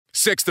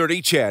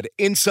630 CHED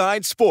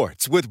Inside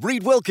Sports with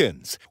Reed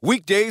Wilkins.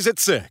 Weekdays at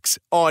 6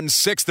 on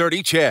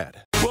 630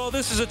 CHED. Well,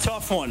 this is a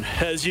tough one.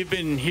 As you've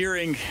been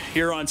hearing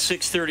here on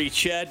 630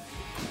 CHED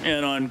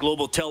and on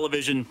Global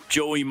Television,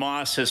 Joey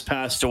Moss has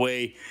passed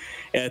away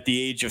at the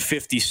age of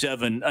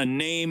 57. A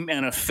name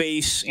and a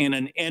face and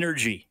an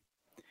energy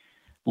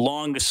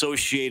long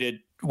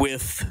associated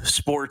with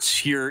sports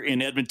here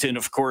in Edmonton,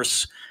 of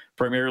course,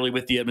 primarily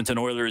with the Edmonton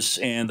Oilers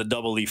and the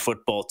Double E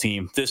football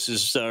team. This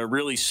is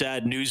really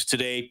sad news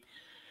today.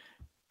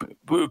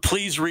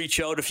 Please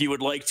reach out if you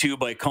would like to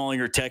by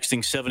calling or texting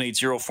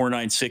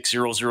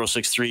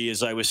 780-496-0063.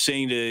 As I was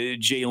saying to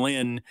Jay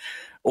Lynn,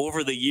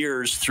 over the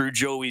years, through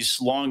Joey's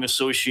long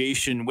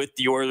association with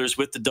the Oilers,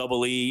 with the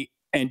Double E,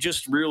 and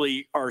just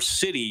really our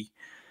city,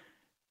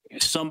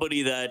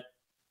 somebody that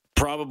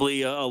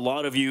probably a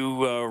lot of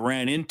you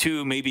ran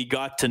into, maybe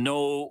got to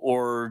know,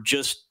 or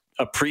just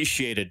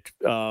appreciated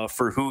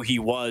for who he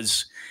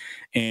was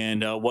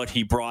and what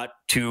he brought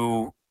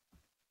to.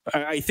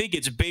 I think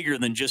it's bigger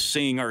than just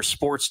saying our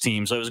sports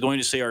teams. I was going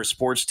to say our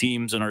sports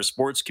teams and our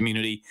sports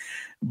community,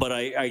 but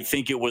I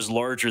think it was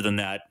larger than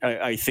that.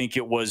 I think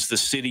it was the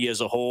city as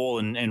a whole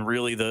and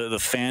really the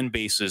fan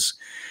bases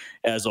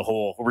as a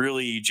whole.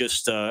 Really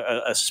just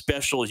a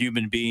special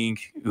human being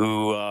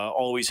who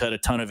always had a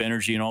ton of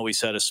energy and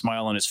always had a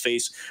smile on his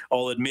face.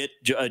 I'll admit,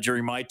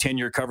 during my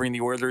tenure covering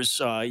the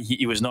Oilers,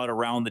 he was not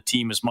around the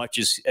team as much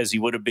as he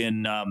would have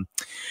been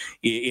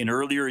in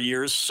earlier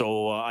years.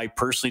 So I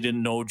personally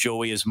didn't know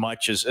Joey as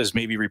much as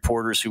maybe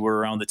reporters who were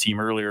around the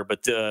team earlier.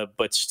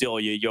 But still,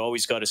 you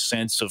always got a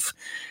sense of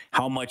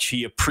how much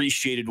he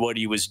appreciated what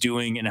he was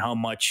doing and how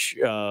much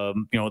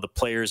the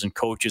players and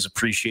coaches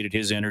appreciated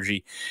his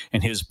energy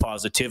and his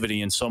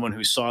positivity. And someone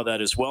who saw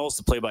that as well as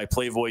the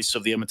play-by-play voice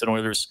of the Edmonton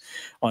Oilers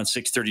on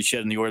 630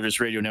 CHED and the Oilers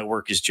Radio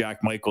Network is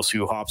Jack Michaels,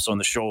 who hops on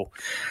the show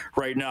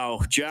right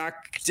now.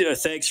 Jack,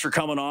 thanks for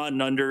coming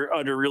on under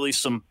really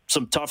some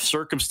tough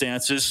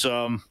circumstances.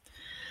 I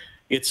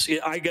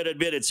got to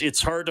admit,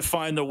 it's hard to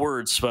find the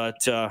words,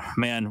 but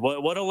man,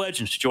 what a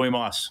legend, Joey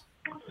Moss.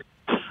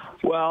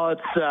 Well,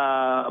 it's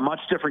a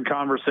much different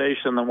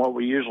conversation than what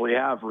we usually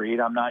have, Reed.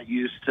 I'm not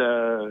used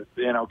to,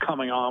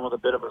 coming on with a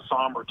bit of a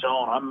somber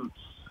tone. I'm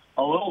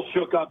a little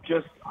shook up.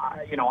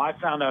 I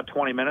found out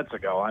 20 minutes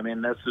ago. I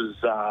mean, this is,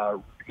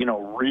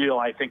 real.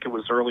 I think it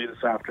was early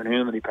this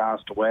afternoon that he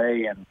passed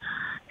away, and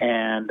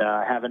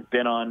haven't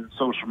been on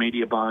social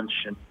media a bunch,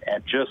 and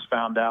just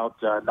found out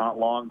not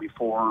long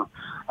before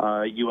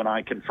you and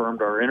I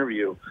confirmed our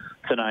interview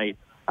tonight.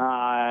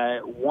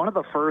 One of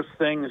the first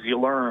things you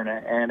learn,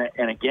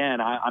 and again,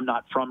 I'm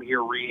not from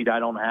here, Reed. I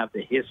don't have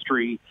the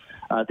history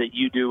that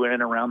you do in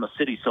and around the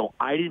city, so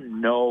I didn't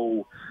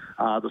know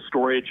the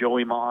story of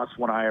Joey Moss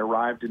when I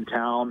arrived in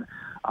town.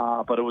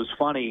 But it was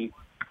funny.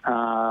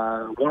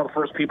 One of the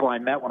first people I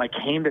met when I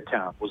came to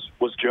town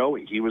was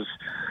Joey. He was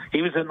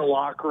in the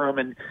locker room,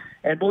 and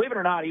believe it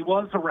or not, he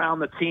was around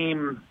the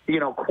team,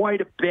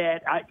 quite a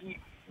bit.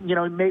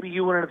 Maybe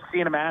you wouldn't have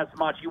seen him as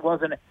much. He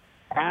wasn't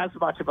as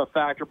much of a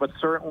factor, but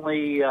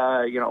certainly,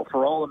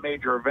 for all the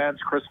major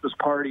events, Christmas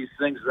parties,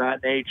 things of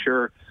that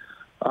nature,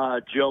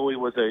 Joey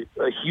was a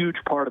huge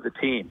part of the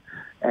team.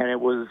 And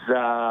it was,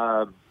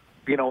 and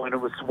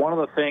it was one of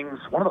the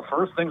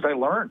first things I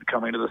learned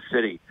coming to the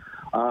city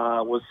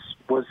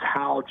was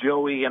how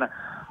Joey, and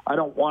I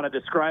don't want to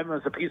describe him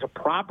as a piece of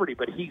property,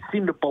 but he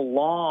seemed to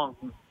belong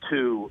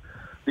to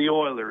the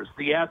Oilers,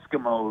 the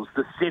Eskimos,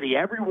 the city.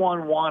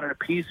 Everyone wanted a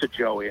piece of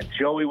Joey, and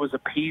Joey was a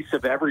piece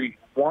of every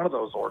one of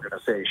those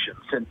organizations,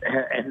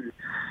 and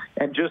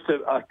just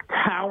a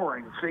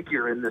towering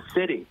figure in the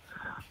city.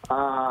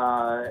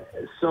 I'm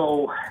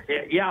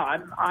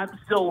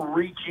still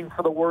reaching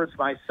for the words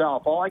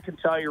myself. All I can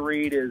tell you,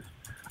 Reed, is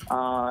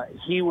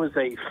he was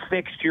a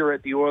fixture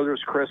at the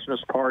Oilers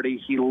Christmas party.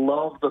 He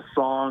loved the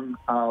song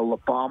La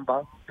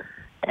Bamba,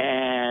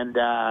 and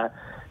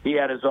he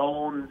had his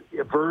own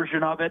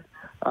version of it.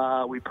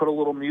 We put a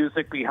little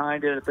music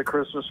behind it at the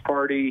Christmas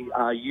party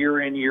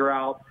year in, year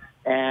out,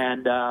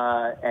 and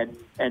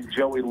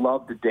Joey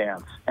loved to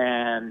dance.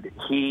 And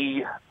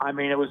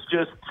it was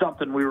just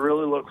something we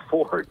really look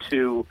forward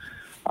to.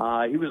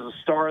 He was a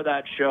star of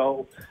that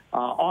show.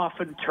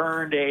 Often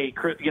turned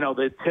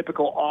the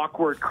typical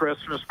awkward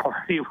Christmas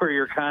party where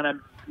you're kind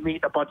of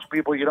meeting a bunch of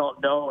people you don't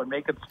know and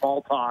making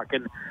small talk.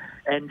 And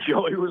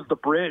Joey was the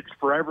bridge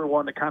for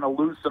everyone to kind of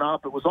loosen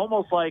up. It was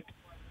almost like,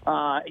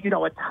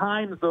 at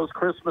times those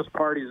Christmas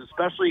parties,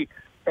 especially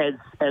as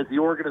the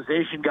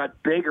organization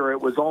got bigger,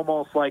 it was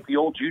almost like the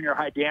old junior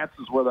high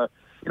dances where the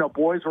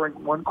boys were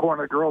in one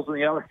corner, girls in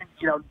the other.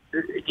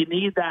 You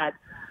need that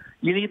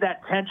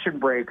tension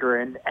breaker,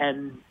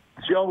 and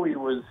Joey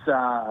was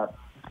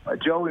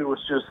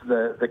just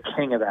the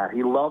king of that.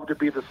 He loved to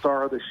be the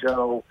star of the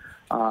show.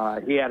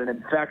 He had an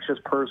infectious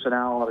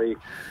personality,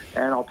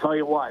 and I'll tell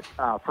you what,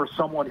 for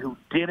someone who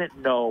didn't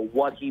know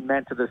what he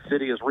meant to the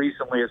city as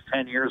recently as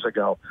 10 years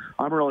ago,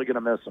 I'm really going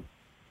to miss him.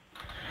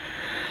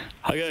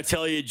 I got to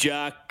tell you,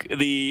 Jack,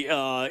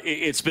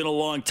 it's been a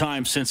long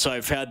time since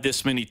I've had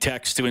this many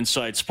texts to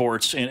Inside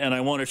Sports, and I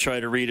want to try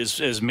to read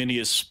as many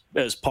as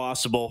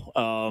possible.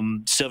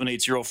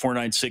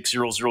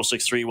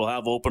 780-496-0063. We'll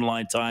have open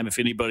line time if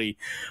anybody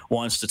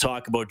wants to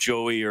talk about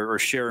Joey or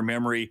share a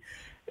memory.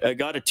 I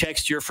got a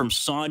text here from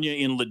Sonia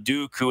in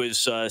Leduc, who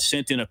has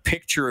sent in a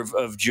picture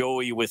of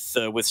Joey with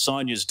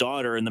Sonia's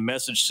daughter, and the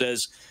message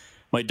says,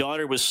 "My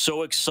daughter was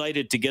so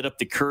excited to get up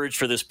the courage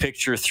for this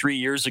picture 3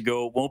 years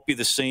ago. It won't be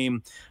the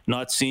same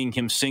not seeing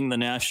him sing the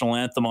national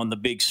anthem on the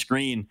big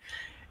screen."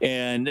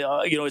 And,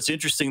 it's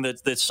interesting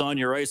that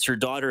Sonia writes her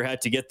daughter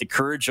had to get the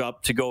courage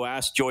up to go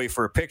ask Joey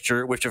for a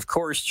picture, which, of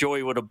course,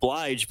 Joey would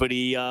oblige. But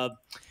he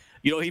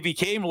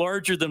became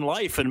larger than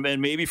life. And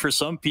maybe for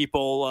some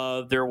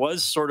people, there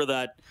was sort of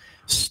that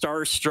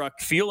starstruck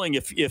feeling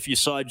if you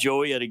saw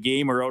Joey at a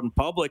game or out in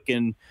public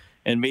and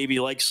maybe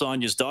like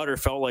Sonia's daughter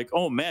felt like,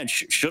 oh man,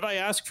 should I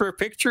ask for a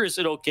picture? Is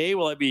it okay?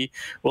 Will I be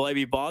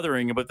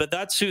bothering him? But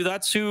that's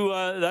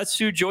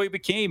who Joey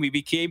became. He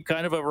became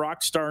kind of a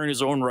rock star in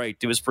his own right.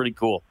 It was pretty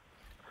cool.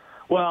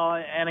 Well,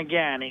 and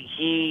again,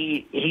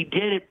 he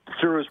did it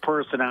through his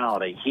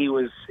personality. He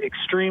was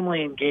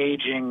extremely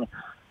engaging.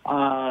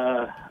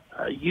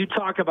 You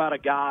talk about a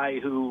guy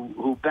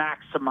who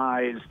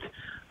maximized.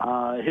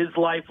 His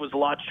life was a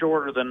lot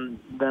shorter than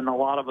a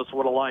lot of us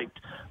would have liked.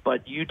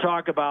 But you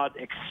talk about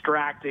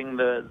extracting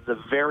the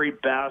very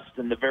best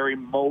and the very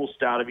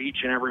most out of each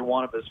and every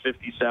one of his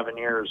 57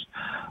 years.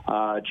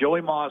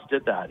 Joey Moss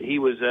did that. He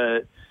was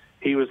a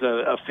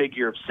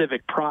figure of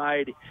civic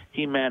pride.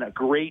 He meant a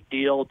great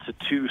deal to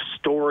two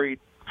storied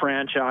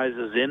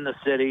franchises in the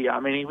city. I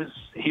mean,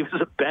 he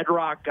was a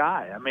bedrock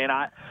guy. I mean,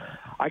 I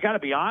got to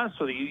be honest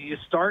with you. You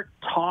start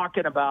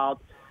talking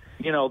about,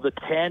 the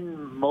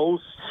 10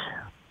 most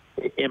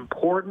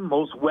important,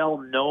 most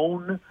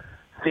well-known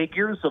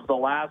figures of the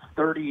last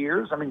 30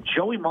 years. I mean,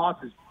 Joey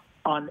Moss is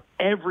on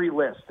every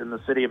list in the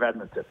city of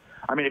Edmonton.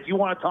 I mean, if you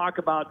want to talk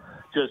about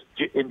just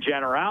in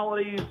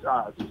generalities,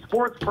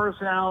 sports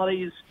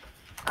personalities,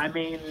 I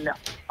mean,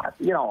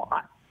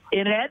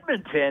 in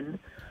Edmonton,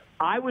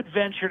 I would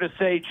venture to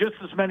say just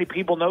as many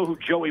people know who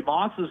Joey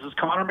Moss is as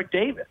Connor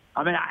McDavid.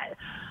 I mean,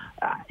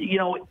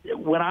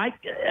 when I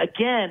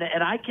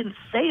can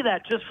say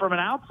that just from an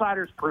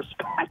outsider's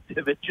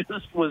perspective, it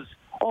just was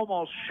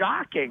almost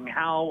shocking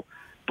how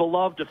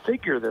beloved a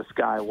figure this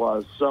guy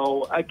was.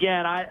 So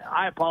again,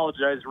 I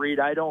apologize, Reed.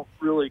 I don't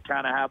really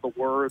kind of have the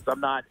words.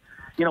 I'm not,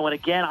 and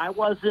again, I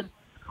wasn't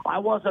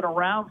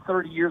around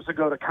 30 years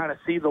ago to kind of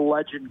see the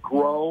legend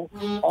grow.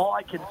 All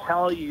I can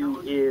tell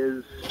you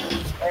is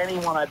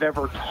anyone I've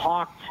ever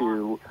talked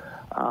to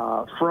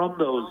from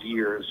those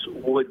years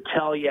would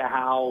tell you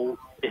how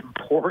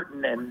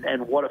important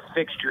and what a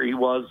fixture he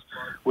was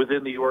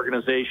within the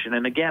organization.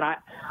 And again, I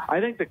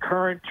think the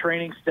current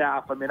training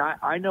staff, I mean,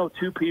 I know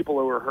two people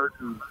who are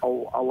hurting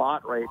a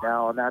lot right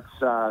now, and that's,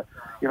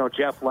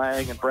 Jeff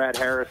Lang and Brad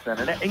Harrison.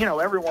 And,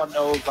 everyone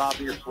knows,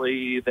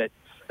 obviously, that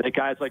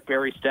guys like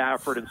Barry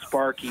Stafford and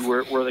Sparky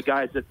were the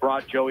guys that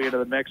brought Joey into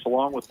the mix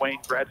along with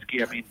Wayne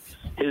Gretzky. I mean,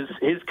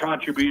 his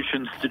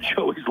contributions to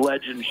Joey's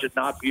legend should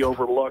not be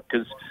overlooked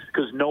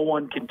because no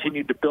one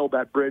continued to build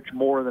that bridge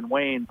more than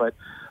Wayne. But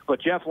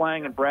Jeff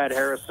Lang and Brad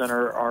Harrison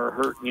are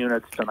hurting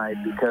units tonight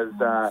because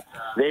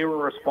they were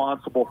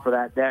responsible for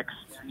that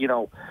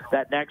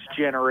next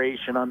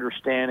generation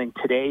understanding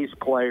today's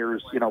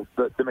players, the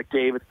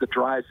McDavids, the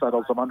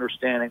Draisaitl's, of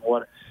understanding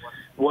what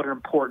an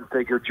important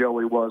figure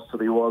Joey was to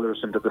the Oilers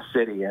and to the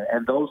city.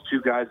 And those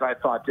two guys, I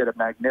thought, did a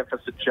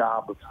magnificent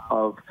job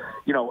of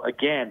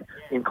again,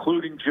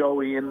 including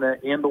Joey in the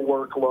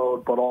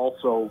workload, but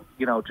also,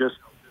 just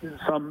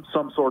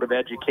some sort of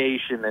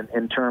education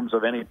in terms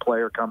of any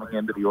player coming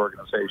into the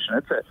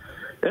organization.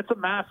 It's a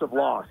massive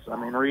loss. I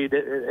mean, Reed,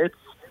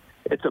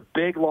 it's a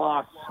big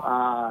loss,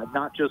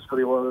 not just for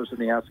the Oilers and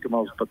the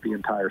Eskimos, but the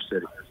entire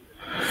city.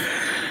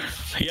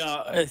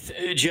 Yeah,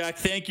 Jack,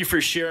 thank you for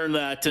sharing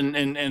that,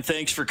 and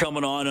thanks for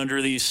coming on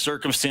under these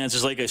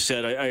circumstances. Like I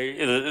said,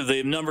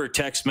 the number of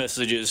text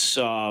messages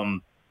are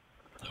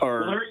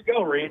there you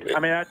go, Reed. I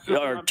mean,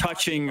 are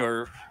touching.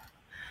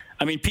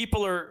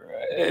 People are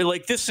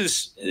like, this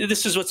is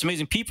what's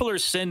amazing. People are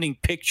sending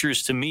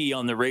pictures to me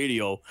on the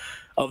radio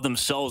of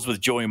themselves with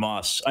Joey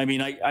Moss. I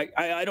mean,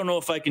 I don't know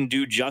if I can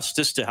do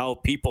justice to how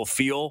people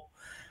feel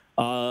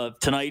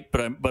tonight,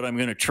 but I'm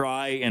going to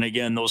try. And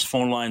again, those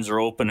phone lines are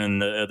open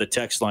and the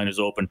text line is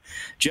open.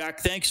 Jack,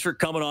 thanks for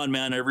coming on,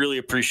 man. I really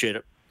appreciate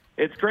it.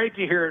 It's great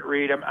to hear it,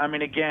 Reed. I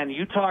mean, again,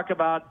 you talk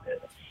about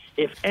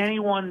if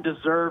anyone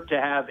deserved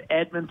to have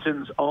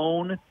Edmonton's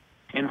own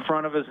in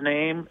front of his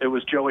name, it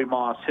was Joey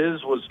Moss.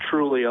 His was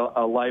truly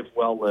a life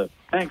well lived.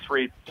 Thanks,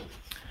 Reed.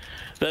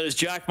 That is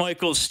Jack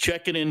Michaels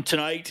checking in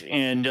tonight,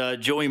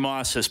 and Joey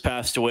Moss has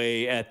passed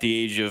away at the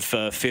age of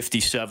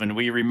 57.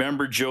 We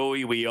remember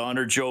Joey. We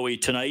honor Joey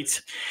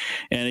tonight,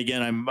 and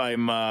again,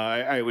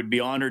 I would be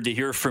honored to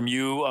hear from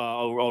you.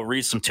 I'll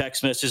read some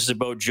text messages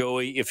about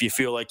Joey if you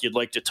feel like you'd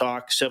like to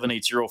talk.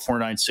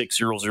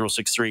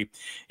 780-496-0063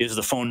 is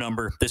the phone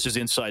number. This is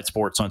Inside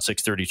Sports on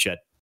 630 CHED.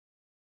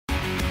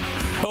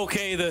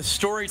 Okay, the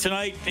story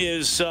tonight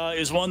is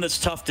one that's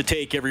tough to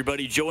take,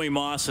 everybody. Joey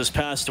Moss has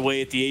passed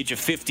away at the age of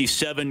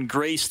 57.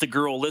 Grace, the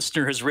girl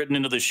listener, has written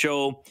into the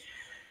show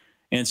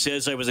and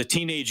says, I was a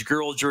teenage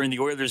girl during the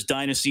Oilers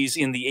dynasties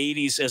in the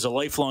 80s. As a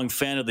lifelong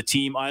fan of the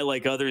team, I,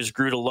 like others,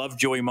 grew to love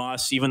Joey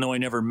Moss. Even though I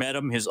never met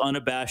him, his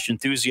unabashed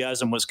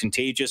enthusiasm was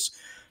contagious.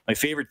 My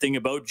favorite thing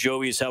about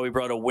Joey is how he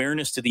brought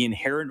awareness to the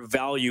inherent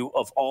value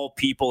of all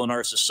people in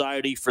our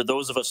society. For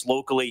those of us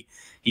locally,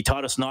 he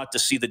taught us not to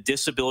see the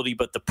disability,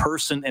 but the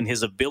person and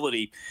his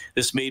ability.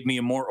 This made me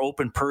a more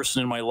open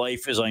person in my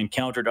life as I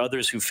encountered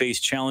others who face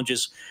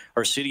challenges.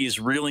 Our city is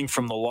reeling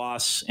from the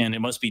loss, and it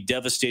must be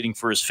devastating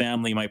for his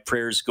family. My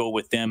prayers go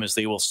with them as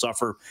they will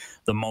suffer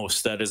the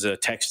most. That is a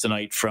text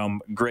tonight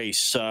from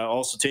Grace.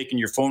 Also taking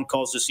your phone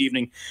calls this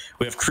evening,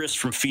 we have Chris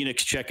from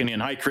Phoenix checking in.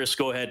 Hi, Chris.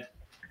 Go ahead.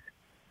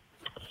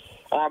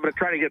 I'm going to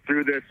try to get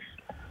through this.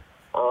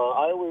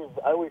 I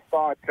always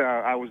thought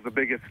I was the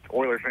biggest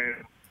Oilers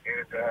fan,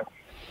 and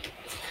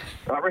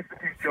rest in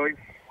peace, Joey.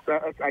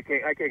 I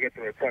can't get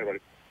through it. Sorry, buddy.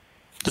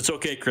 It's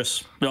okay,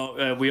 Chris.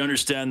 No, we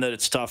understand that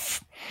it's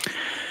tough.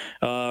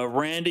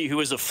 Randy,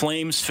 who is a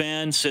Flames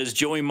fan, says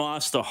Joey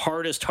Moss, the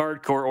hardest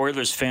hardcore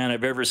Oilers fan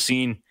I've ever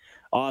seen.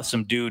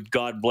 Awesome dude.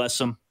 God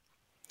bless him.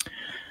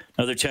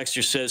 Another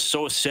texter says,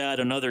 so sad,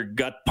 another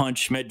gut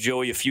punch. Met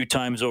Joey a few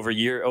times over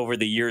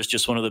the years.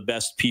 Just one of the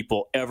best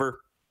people ever.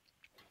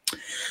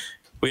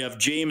 We have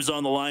James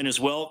on the line as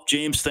well.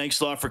 James, thanks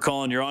a lot for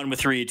calling. You're on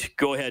with Reed.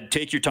 Go ahead.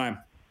 Take your time.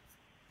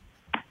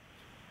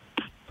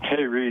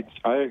 Hey, Reed.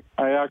 I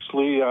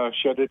actually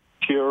shed a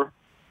tear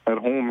at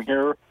home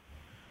here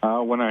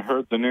when I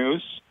heard the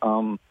news.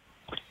 And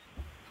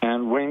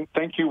Wayne,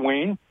 thank you,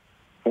 Wayne,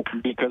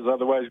 because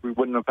otherwise we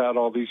wouldn't have had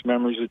all these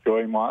memories of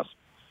Joey Moss.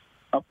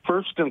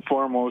 First and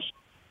foremost,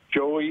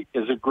 Joey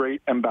is a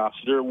great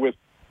ambassador with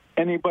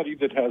anybody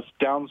that has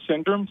Down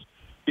syndromes,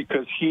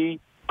 because he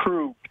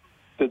proved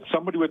that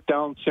somebody with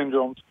Down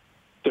syndromes,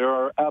 there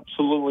are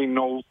absolutely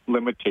no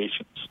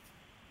limitations.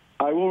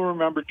 I will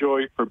remember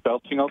Joey for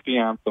belting out the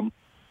anthem,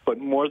 but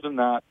more than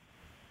that,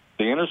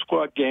 the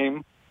inter-squad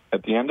game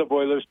at the end of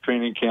Oilers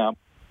training camp,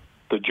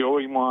 the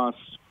Joey Moss,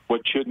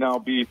 what should now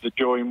be the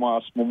Joey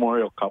Moss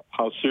Memorial Cup,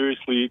 how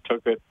seriously he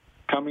took it,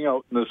 coming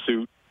out in the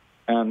suit,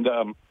 and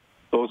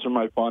those are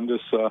my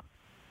fondest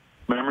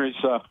memories.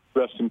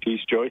 Rest in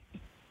peace, Joey.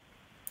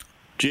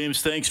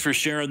 James, thanks for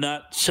sharing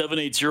that.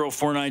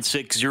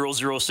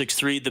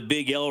 780-496-0063. The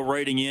Big L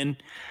writing in,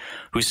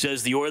 who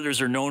says the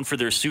Oilers are known for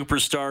their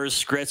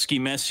superstars,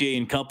 Gretzky, Messier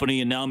and company,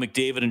 and now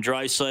McDavid and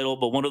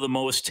Draisaitl. But one of the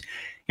most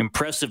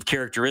impressive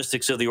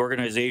characteristics of the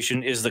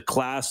organization is the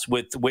class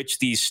with which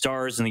these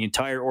stars and the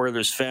entire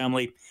Oilers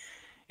family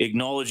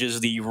acknowledges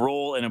the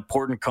role and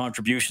important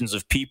contributions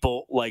of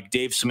people like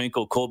Dave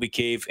Semenko, Colby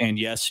Cave, and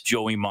yes,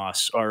 Joey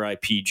Moss.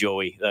 R.I.P.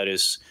 Joey. That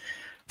is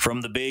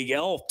from the Big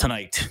L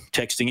tonight,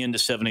 texting into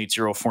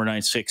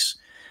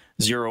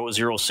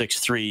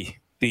 780-496-0063.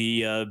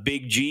 The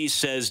Big G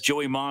says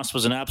Joey Moss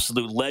was an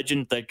absolute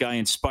legend. That guy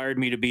inspired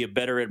me to be a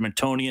better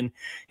Edmontonian.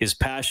 His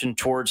passion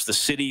towards the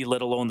city,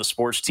 let alone the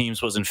sports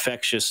teams, was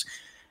infectious.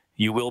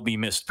 You will be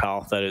missed,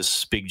 pal. That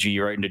is Big G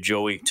right into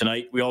Joey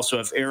tonight. We also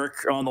have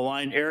Eric on the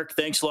line. Eric,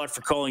 thanks a lot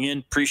for calling in.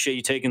 Appreciate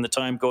you taking the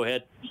time. Go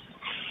ahead.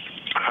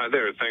 Hi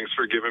there. Thanks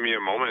for giving me a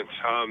moment.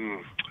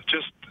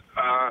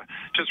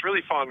 Just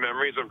really fond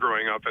memories of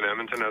growing up in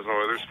Edmonton as an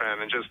Oilers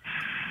fan, and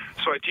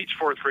so I teach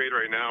fourth grade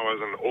right now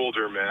as an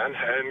older man,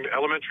 and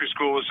elementary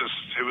school was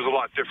it was a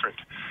lot different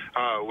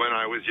when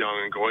I was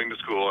young and going to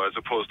school as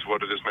opposed to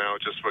what it is now,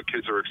 just what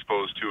kids are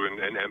exposed to and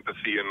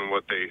empathy and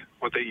what they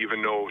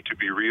even know to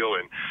be real.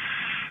 And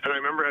I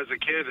remember as a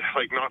kid,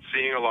 like, not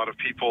seeing a lot of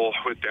people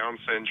with Down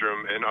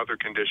syndrome and other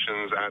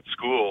conditions at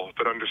school,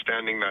 but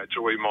understanding that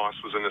Joey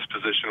Moss was in this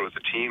position with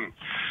the team.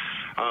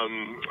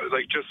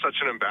 Just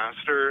such an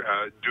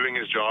ambassador, doing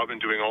his job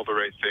and doing all the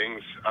right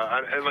things.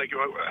 And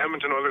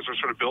Edmonton Oilers are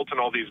sort of built in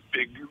all these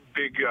big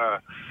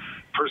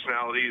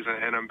personalities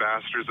and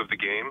ambassadors of the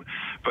game,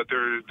 but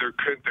there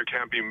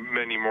can't be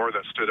many more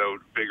that stood out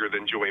bigger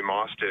than Joey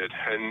Moss did,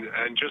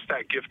 and just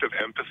that gift of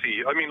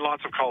empathy. I mean,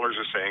 lots of callers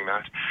are saying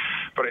that,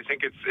 but I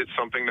think it's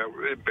something that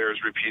it bears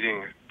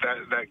repeating.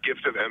 That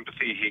gift of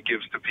empathy he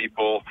gives to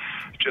people,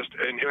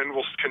 and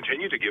will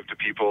continue to give to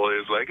people,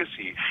 is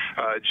legacy.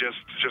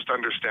 Just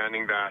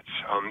understanding that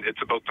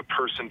it's about the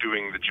person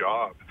doing the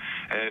job,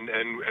 and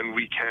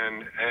we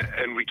can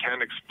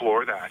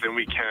explore that, and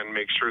we can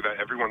make sure that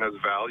everyone has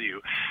value.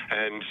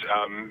 And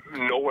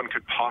no one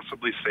could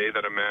possibly say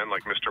that a man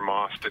like Mr.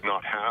 Moss did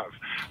not have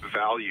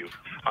value.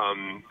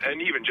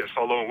 And even just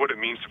alone what it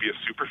means to be a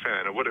super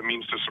fan and what it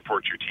means to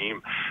support your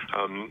team.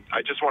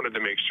 I just wanted to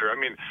make sure. I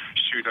mean,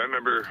 shoot, I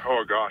remember,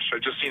 oh gosh, I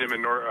just seen him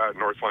in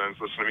Northlands.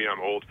 Listen to me, I'm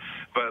old.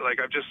 But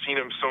I've just seen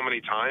him so many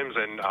times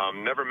and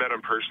never met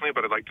him personally,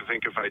 but I'd like to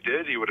think if I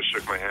did, he would have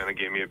shook my hand and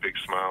gave me a big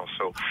smile.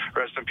 So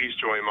rest in peace,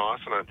 Joey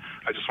Moss. And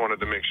I just wanted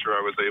to make sure I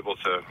was able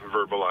to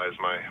verbalize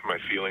my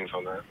feelings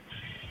on that.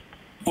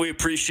 We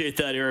appreciate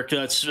that, Eric.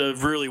 That's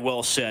really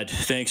well said.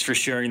 Thanks for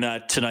sharing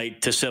that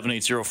tonight to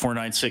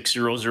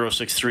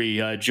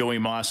 780-496-0063. Joey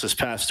Moss has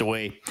passed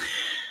away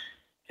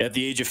at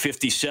the age of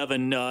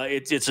 57.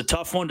 It's a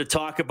tough one to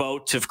talk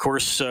about. Of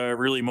course,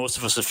 really most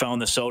of us have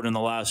found this out in the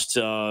last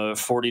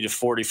 40 to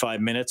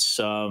 45 minutes.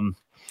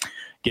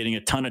 Getting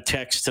a ton of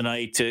texts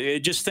tonight.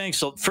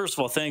 First of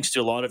all, thanks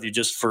to a lot of you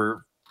just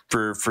for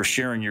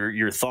sharing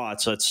your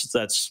thoughts.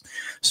 That's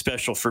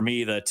special for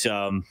me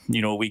that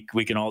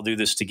we can all do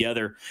this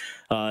together.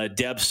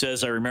 Deb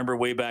says, I remember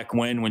way back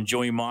when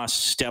Joey Moss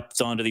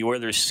stepped onto the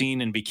Oilers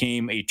scene and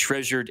became a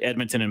treasured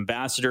Edmonton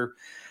ambassador.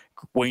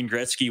 Wayne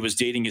Gretzky was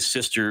dating his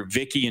sister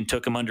Vicky and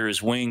took him under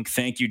his wing.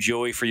 Thank you,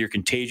 Joey, for your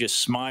contagious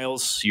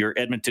smiles, your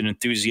Edmonton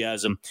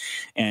enthusiasm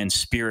and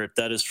spirit.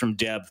 That is from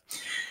Deb.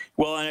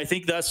 Well, and I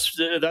think that's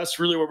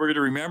really what we're going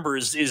to remember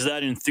is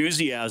that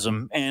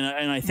enthusiasm.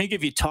 And I think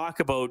if you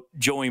talk about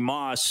Joey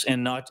Moss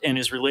and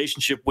his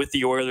relationship with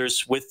the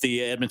Oilers, with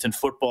the Edmonton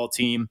football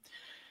team,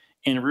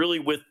 and really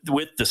with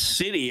the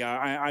city,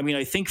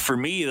 I think for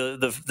me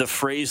the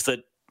phrase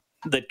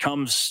that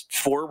comes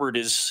forward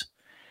is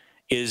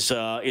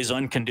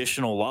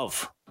unconditional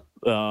love.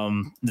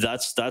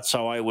 That's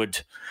how I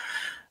would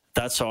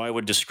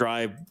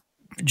describe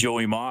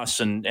Joey Moss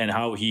and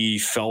how he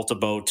felt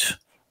about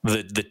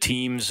the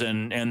teams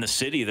and the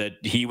city, that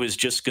he was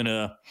just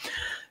gonna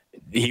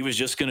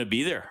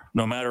be there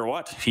no matter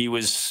what. He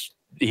was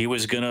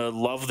gonna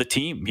love the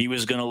team. He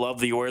was gonna love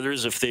the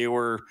Oilers if they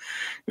were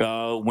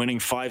winning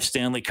 5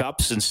 Stanley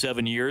Cups in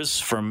 7 years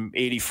from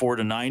 84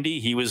 to 90.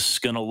 He was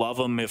gonna love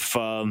them if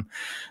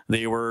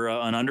they were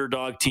an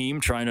underdog team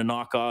trying to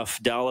knock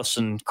off Dallas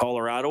and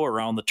Colorado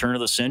around the turn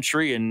of the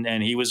century,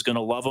 and he was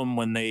gonna love them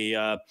when they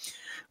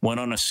went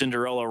on a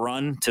Cinderella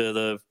run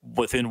to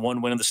within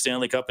one win of the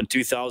Stanley Cup in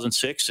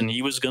 2006, and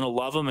he was going to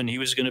love them, and he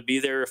was going to be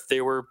there if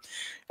they were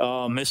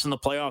missing the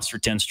playoffs for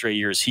 10 straight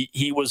years.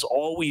 He was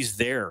always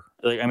there.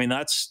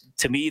 That's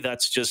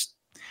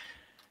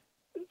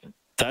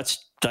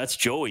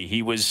Joey.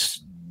 He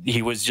was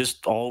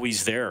just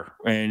always there,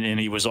 and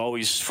he was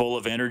always full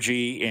of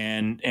energy,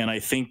 and I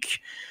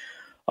think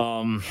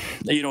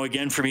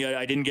again, for me,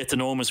 I didn't get to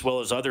know him as well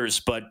as others,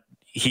 but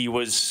he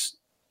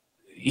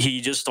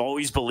just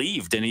always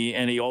believed, and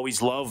he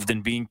always loved,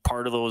 and being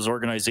part of those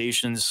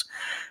organizations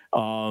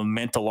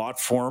meant a lot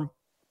for him.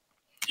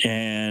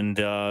 And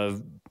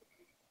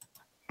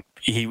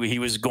he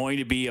was going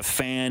to be a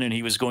fan, and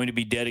he was going to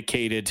be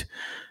dedicated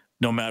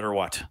no matter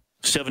what.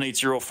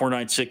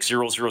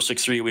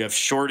 780-496-0063. We have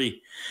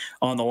Shorty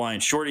on the line.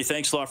 Shorty,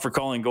 thanks a lot for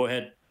calling. Go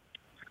ahead.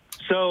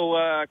 So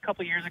a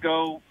couple of years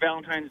ago,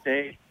 Valentine's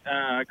Day,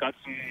 got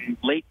some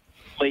late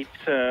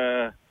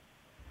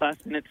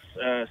last-minute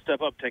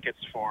step-up tickets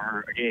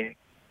for a game.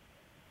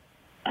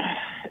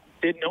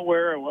 Didn't know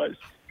where I was,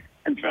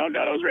 and found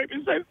out I was right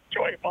beside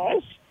Joey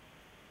Moss.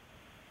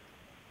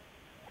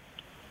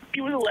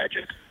 He was a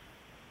legend.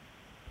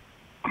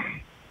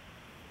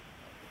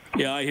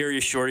 Yeah, I hear you,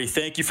 Shorty.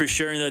 Thank you for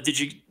sharing that. Did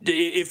you,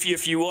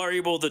 if you are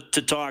able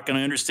to talk, and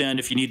I understand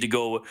if you need to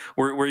go,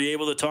 were you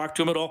able to talk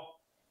to him at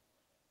all?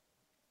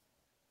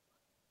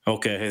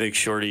 Okay, I think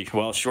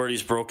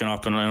Shorty's broken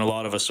up, and a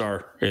lot of us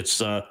are.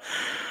 It's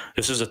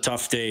this is a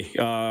tough day.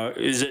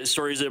 Is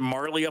it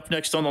Marley up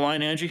next on the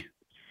line, Angie?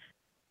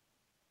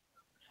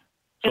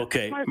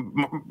 Okay.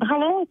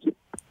 Hello.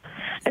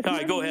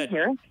 Hi, go ahead.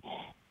 Here.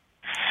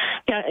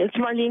 Yeah, it's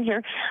Marlene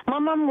here. My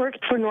mom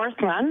worked for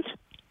Northland,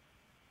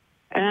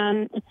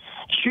 and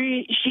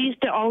she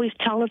used to always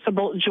tell us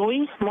about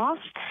Joey Moss.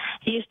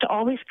 He used to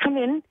always come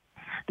in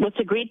with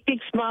a great big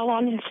smile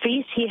on his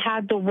face. He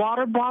had the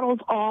water bottles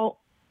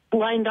all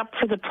lined up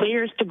for the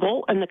players to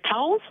go, and the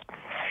towels,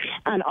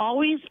 and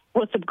always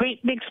with a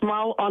great big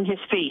smile on his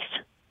face.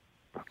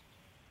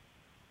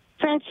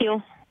 Thank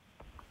you.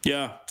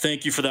 Yeah,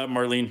 thank you for that,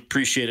 Marlene.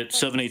 Appreciate it.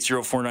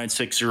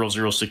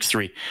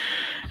 780-496-0063.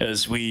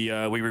 As we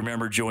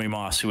remember Joey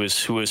Moss, who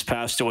has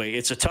passed away.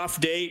 It's a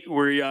tough day.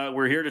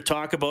 We're here to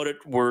talk about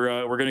it.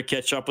 We're going to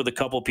catch up with a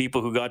couple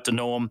people who got to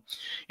know him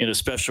in a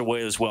special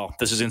way as well.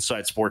 This is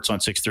Inside Sports on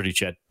 630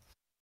 CHED.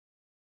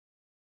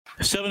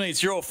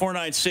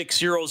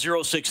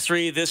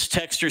 780-496-0063. This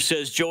texter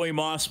says, Joey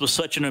Moss was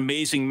such an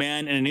amazing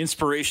man and an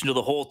inspiration to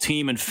the whole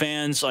team and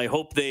fans. I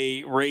hope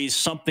they raise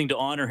something to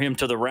honor him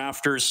to the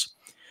rafters.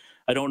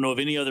 I don't know of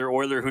any other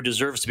Oiler who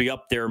deserves to be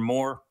up there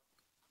more.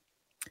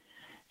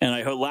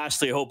 And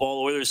lastly, I hope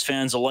all Oilers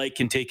fans alike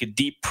can take a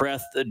deep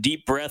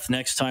breath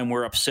next time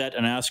we're upset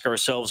and ask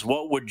ourselves,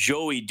 what would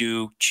Joey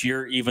do?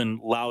 Cheer even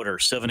louder.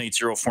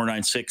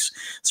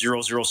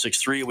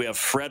 780-496-0063. We have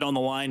Fred on the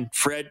line.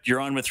 Fred, you're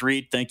on with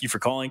Reed. Thank you for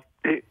calling.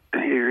 Hey,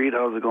 Reed,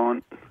 how's it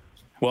going?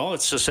 Well,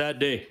 it's a sad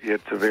day.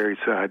 It's a very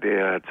sad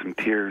day. I had some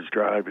tears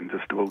driving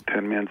just about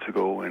 10 minutes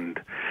ago, and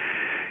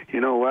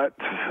you know what?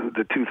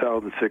 The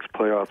 2006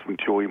 playoffs when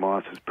Joey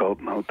Moss is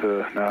belting out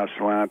the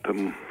national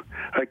anthem,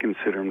 I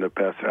consider him the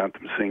best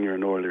anthem singer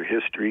in Oiler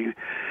history.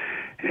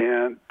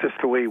 And just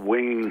the way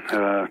Wayne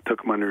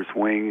took him under his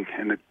wing.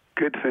 And the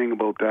good thing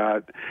about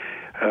that,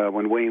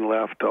 when Wayne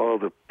left, all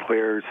the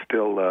players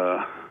still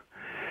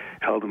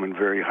held him in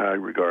very high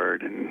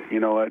regard. And you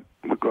know what?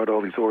 We've got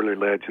all these Oiler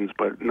legends,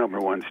 but number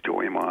one's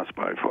Joey Moss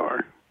by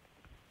far.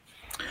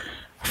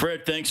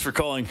 Fred, thanks for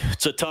calling.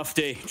 It's a tough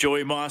day.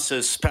 Joey Moss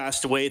has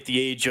passed away at the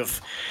age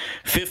of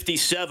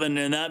 57,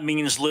 and that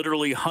means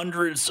literally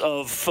hundreds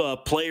of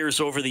players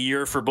over the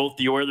year for both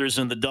the Oilers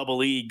and the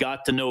Double E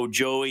got to know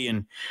Joey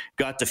and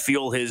got to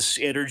feel his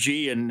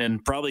energy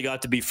and probably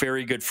got to be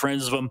very good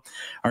friends of him.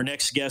 Our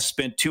next guest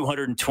spent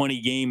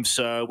 220 games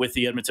with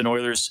the Edmonton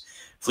Oilers.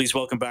 Please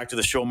welcome back to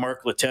the show,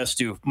 Mark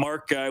Letestu.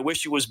 Mark, I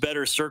wish it was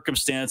better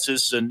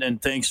circumstances,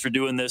 and thanks for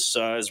doing this.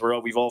 As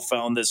we've all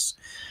found this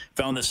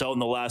out in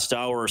the last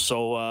hour or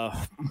so.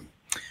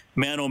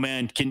 Man, oh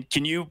man,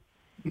 can you,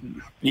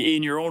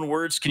 in your own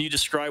words, can you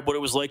describe what it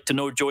was like to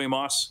know Joey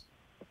Moss?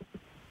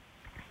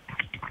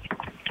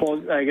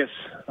 Well, I guess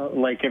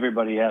like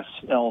everybody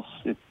else,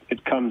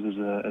 it comes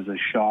as a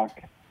shock,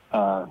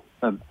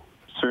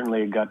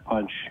 certainly a gut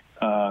punch.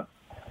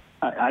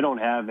 I don't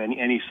have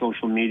any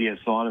social media,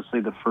 so honestly,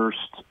 the first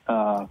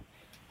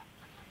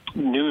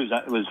news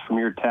was from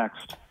your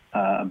text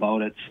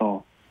about it.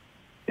 So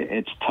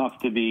it's tough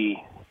to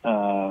be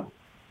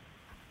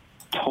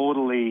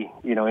totally,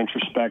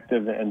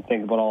 introspective and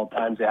think about all the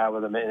times I had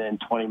with him in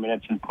 20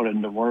 minutes and put it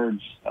into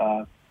words.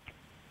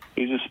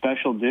 He's a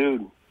special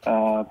dude.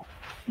 It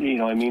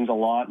means a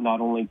lot, not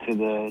only to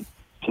the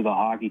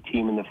hockey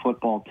team and the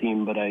football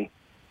team, but I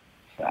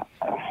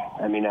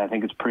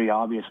think it's pretty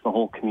obvious the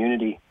whole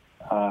community.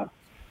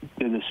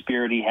 The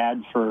spirit he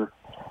had for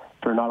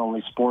not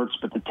only sports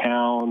but the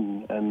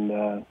town and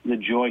the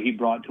joy he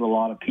brought to a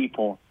lot of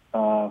people.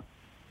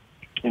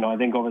 I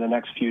think over the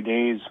next few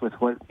days with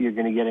what you're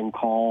going to get in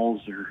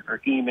calls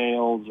or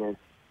emails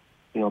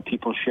or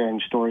people sharing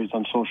stories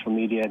on social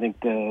media, I think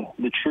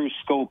the true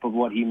scope of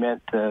what he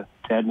meant to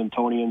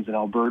Edmontonians and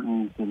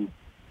Albertans, and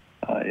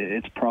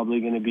it's probably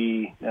going to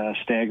be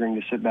staggering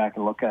to sit back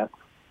and look at.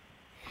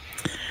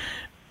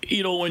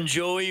 When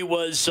Joey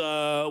was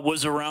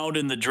around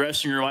in the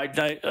dressing room, I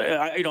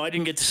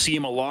didn't get to see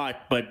him a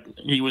lot, but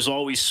he was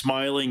always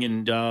smiling,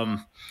 and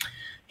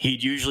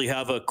he'd usually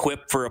have a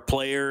quip for a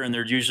player, and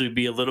there'd usually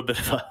be a little bit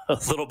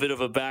of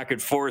a back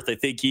and forth. I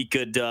think he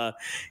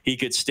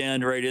could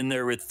stand right in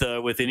there with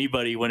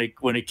anybody when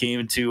it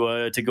came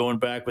to going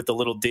back with the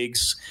little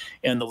digs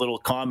and the little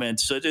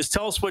comments. So just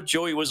tell us what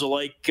Joey was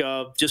like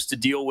just to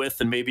deal with,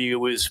 and maybe it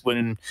was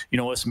when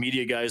us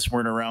media guys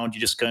weren't around.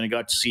 You just kind of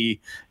got to see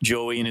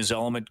Joey in his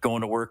element,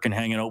 going to work and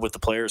hanging out with the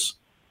players.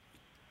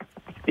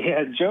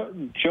 Yeah,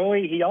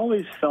 Joey. He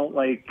always felt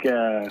like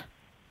the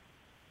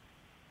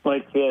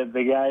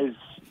guys,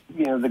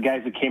 the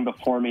guys that came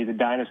before me, the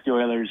Dynasty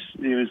Oilers.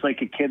 It was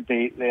like a kid.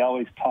 They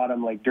always taught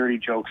him like dirty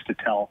jokes to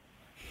tell.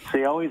 So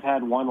they always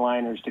had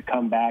one-liners to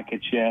come back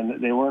at you,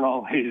 and they weren't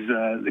always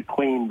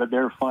clean, but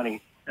they're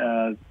funny.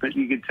 But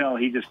you could tell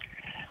he just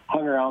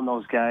hung around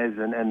those guys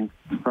and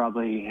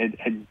probably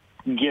had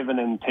given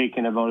and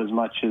taken about as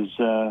much as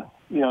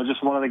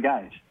just one of the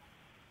guys.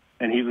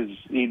 And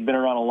he'd been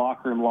around a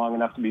locker room long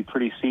enough to be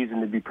pretty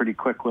seasoned, to be pretty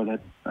quick with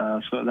it.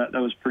 So that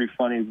was pretty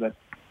funny, but.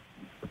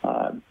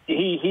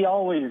 He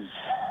always,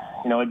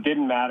 it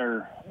didn't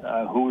matter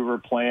who we were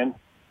playing.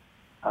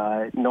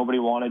 Nobody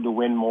wanted to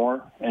win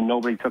more, and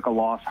nobody took a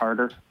loss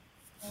harder.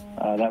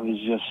 That was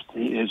just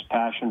his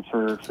passion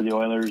for the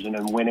Oilers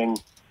and winning.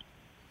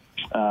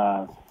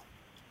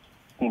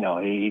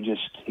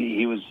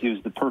 He was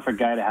the perfect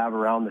guy to have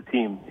around the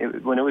team.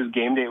 When it was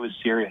game day, it was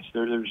serious.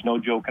 There was no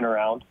joking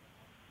around.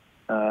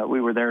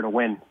 We were there to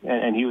win,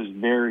 and he was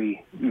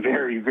very,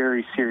 very,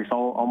 very serious,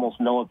 almost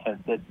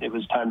militant, that it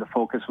was time to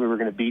focus. We were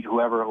going to beat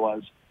whoever it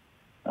was,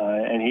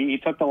 and he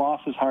took the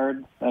losses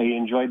hard. He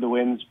enjoyed the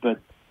wins, but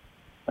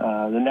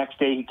the next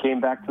day he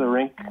came back to the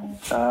rink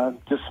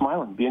just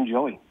smiling, being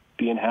Joey,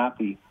 being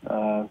happy.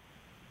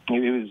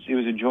 It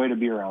was a joy to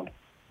be around.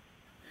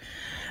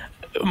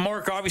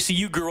 Mark, obviously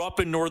you grew up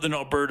in Northern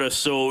Alberta,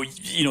 so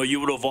you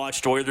would have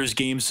watched Oilers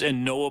games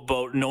and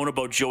known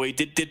about Joey.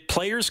 Did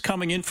players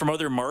coming in from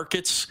other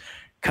markets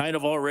kind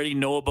of already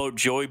know about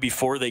Joey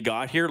before they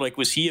got here? Like,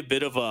 was he a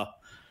bit of a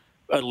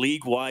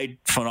league-wide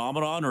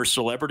phenomenon or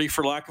celebrity,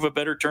 for lack of a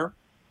better term?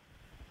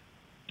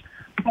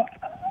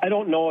 I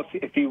don't know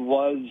if he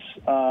was.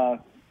 I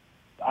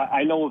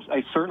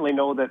certainly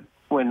know that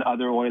when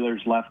other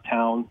Oilers left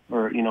town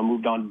or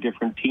moved on to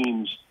different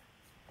teams.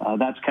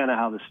 That's kind of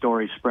how the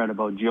story spread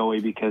about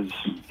Joey, because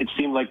it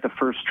seemed like the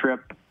first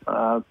trip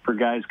for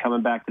guys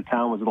coming back to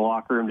town was the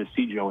locker room to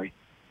see Joey.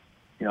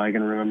 I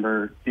can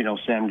remember,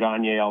 Sam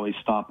Gagner always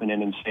stopping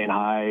in and saying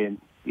hi, and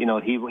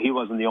he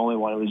wasn't the only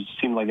one. It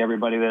seemed like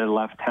everybody that had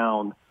left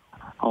town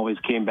always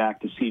came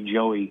back to see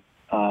Joey.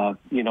 And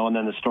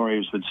then the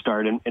stories would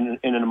start in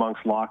and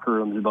amongst locker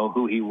rooms about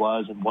who he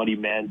was and what he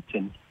meant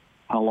and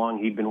how long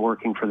he'd been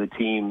working for the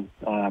team.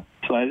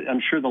 So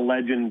I'm sure the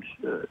legend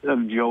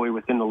of Joey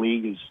within the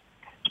league is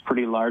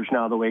pretty large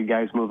now, the way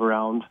guys move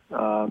around.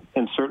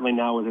 And certainly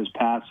now with his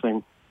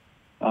passing,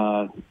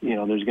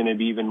 there's going to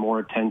be even more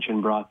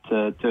attention brought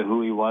to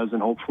who he was.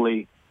 And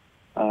hopefully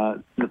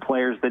the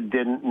players that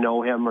didn't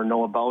know him or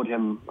know about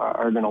him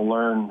are going to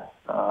learn,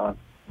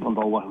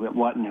 about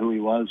what and who he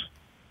was.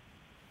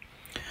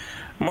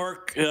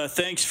 Mark,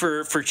 thanks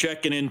for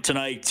checking in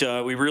tonight.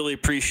 We really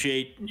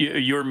appreciate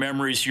your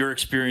memories, your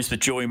experience with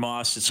Joey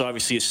Moss. It's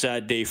obviously a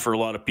sad day for a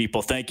lot of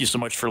people. Thank you so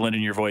much for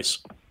lending your voice.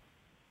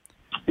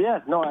 Yeah,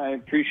 no, I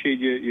appreciate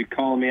you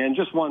calling me. And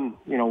just one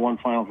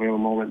final favorite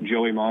moment,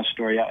 Joey Moss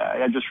story.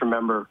 I just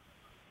remember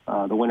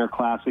the Winter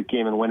Classic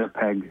game in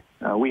Winnipeg.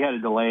 We had a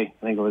delay.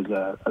 I think it was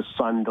a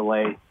sun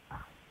delay,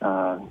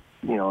 a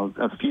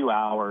few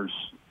hours.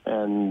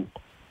 And,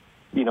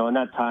 in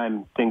that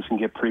time, things can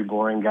get pretty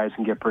boring. Guys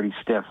can get pretty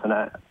stiff. And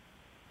I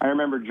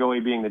remember Joey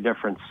being the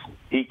difference.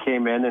 He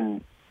came in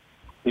and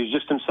he was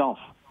just himself.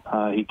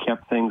 He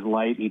kept things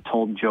light. He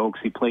told jokes.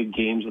 He played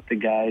games with the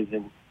guys.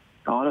 And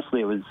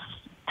honestly, it was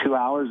 2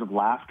 hours of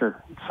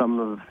laughter. Some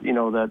of,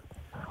 that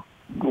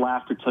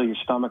laughter till your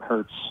stomach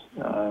hurts,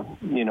 and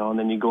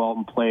then you go out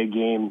and play a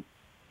game.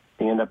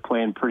 You end up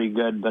playing pretty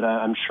good. But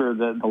I'm sure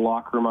that the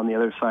locker room on the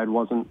other side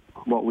wasn't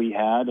what we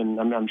had. And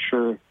I'm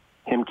sure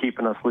him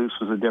keeping us loose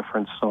was a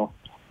difference. So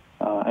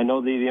I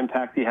know the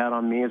impact he had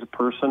on me as a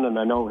person, and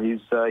I know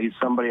he's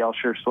somebody I'll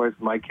share stories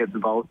with my kids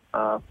about.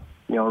 A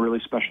really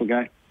special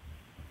guy.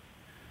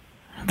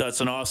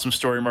 That's an awesome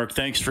story, Mark.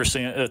 Thanks for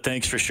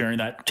sharing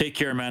that. Take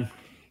care, man.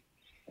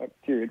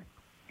 Dude.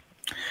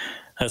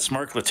 That's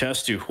Mark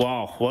Letestu.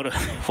 Wow,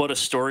 what a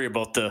story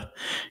about the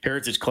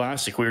Heritage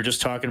Classic. We were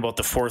just talking about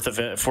the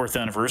fourth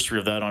anniversary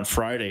of that on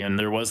Friday, and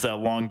there was that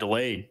long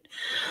delay.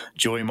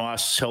 Joey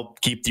Moss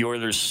helped keep the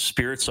Oilers'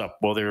 spirits up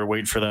while they were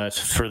waiting for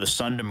the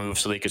sun to move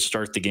so they could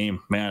start the game.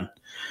 Man,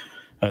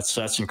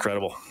 that's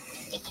incredible.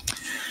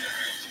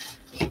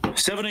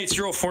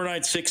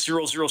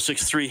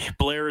 780-496-0063.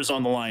 Blair is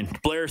on the line.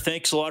 Blair,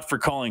 thanks a lot for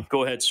calling.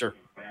 Go ahead, sir.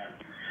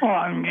 Well,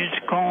 I'm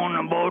just calling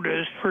about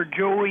this for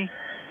Joey.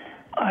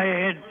 I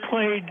had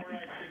played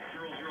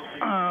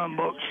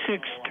about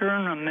 6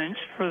 tournaments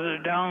for the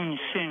Down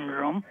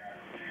syndrome,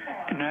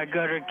 and I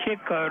got a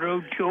kick out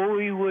of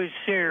Joey was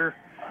there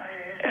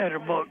at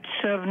about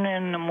 7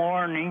 in the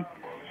morning.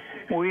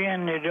 We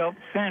ended up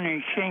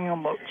finishing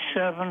about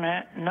 7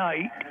 at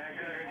night,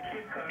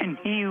 and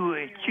he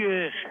was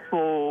just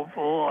full of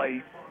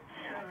life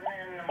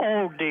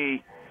all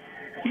day.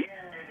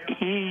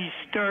 He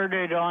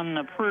started on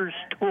the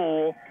first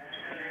hole,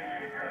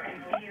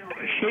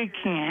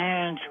 shaking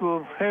hands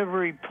with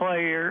every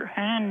player,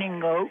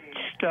 handing out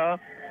stuff.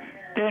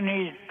 Then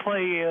he'd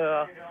play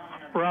a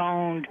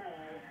round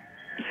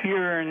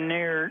here and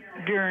there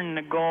during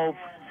the golf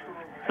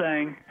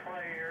thing.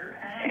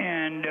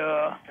 And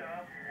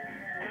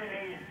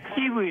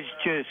he was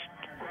just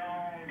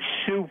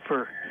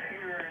super.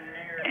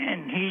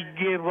 And he'd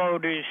give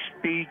out his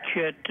speech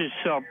at the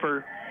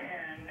supper,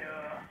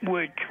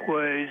 which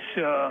was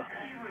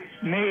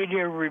made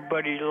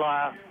everybody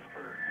laugh.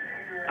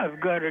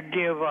 I've got to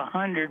give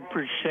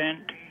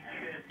 100%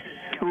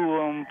 to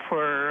him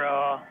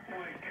for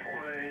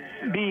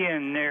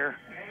being there.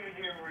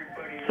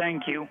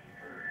 Thank you.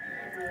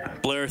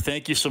 Blair,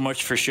 thank you so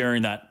much for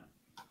sharing that.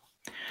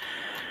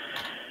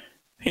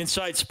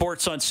 Inside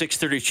Sports on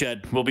 630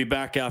 CHED. We'll be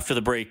back after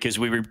the break as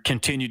we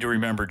continue to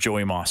remember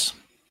Joey Moss.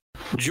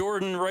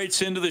 Jordan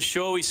writes into the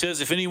show. He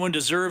says, if anyone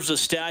deserves a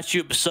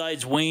statue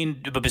beside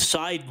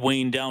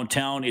Wayne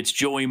downtown, it's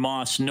Joey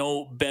Moss.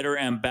 No better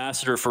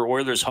ambassador for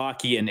Oilers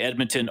hockey in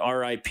Edmonton.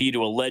 RIP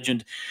to a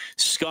legend.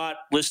 Scott,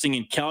 listening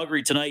in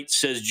Calgary tonight,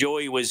 says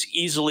Joey was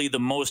easily the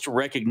most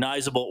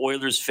recognizable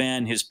Oilers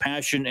fan. His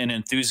passion and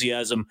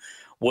enthusiasm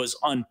was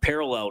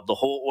unparalleled. The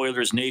whole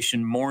Oilers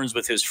nation mourns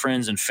with his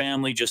friends and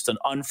family. Just an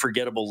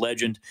unforgettable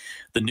legend.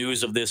 The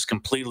news of this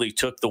completely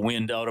took the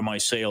wind out of my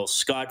sails.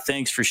 Scott,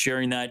 thanks for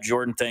sharing that.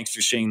 Jordan, thanks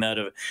for sharing that.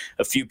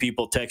 A few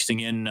people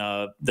texting in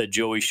that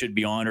Joey should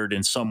be honored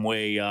in some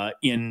way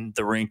in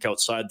the rink,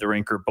 outside the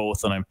rink, or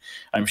both, and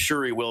I'm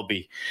sure he will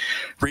be.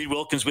 Reed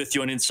Wilkins with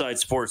you on Inside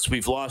Sports.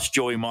 We've lost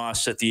Joey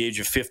Moss at the age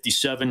of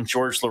 57.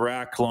 George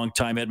Larac,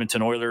 longtime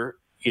Edmonton Oiler,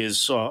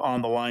 is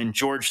on the line.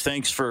 George,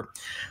 thanks for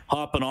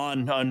hopping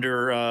on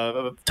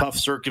under tough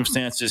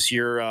circumstances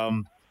here.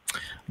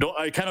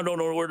 I kind of don't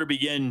know where to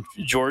begin,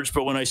 George,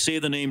 but when I say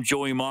the name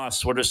Joey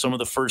Moss, what are some of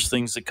the first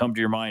things that come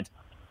to your mind?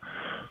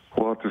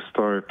 Well, to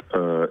start,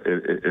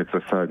 it's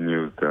a sad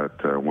news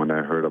that when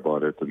I heard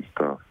about it and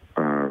stuff,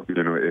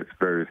 it's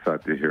very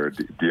sad to hear.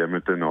 The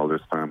Edmonton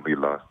Oilers family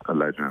lost a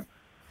legend.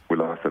 We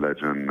lost a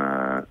legend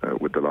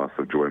with the loss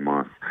of Joey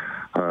Moss.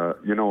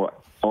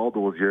 All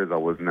those years I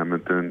was in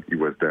Edmonton, he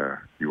was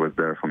there. He was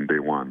there from day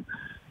one.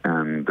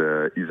 And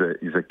he's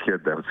a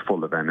kid that was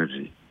full of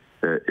energy.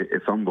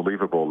 It's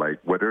unbelievable. Like,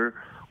 whether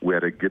we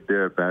had a good day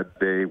or a bad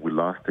day, we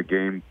lost the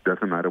game,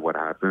 doesn't matter what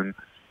happened.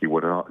 He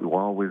was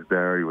always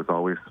there. He was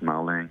always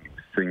smiling,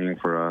 singing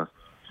for us.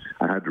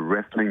 I had a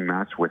wrestling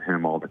match with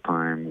him all the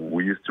time.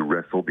 We used to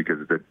wrestle because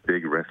he's a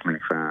big wrestling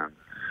fan.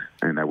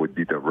 And I would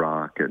beat The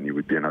Rock, and he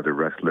would be another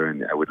wrestler,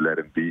 and I would let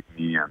him beat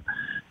me. And,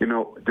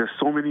 there's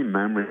so many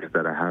memories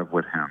that I have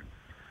with him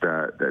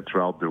that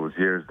throughout those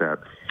years, that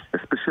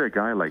especially a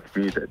guy like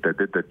me that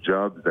did the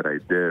jobs that I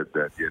did,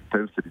 that the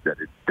intensity that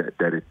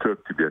it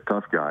took to be a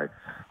tough guy,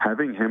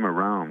 having him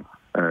around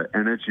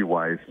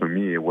energy-wise, for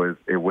me, it was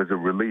a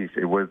relief.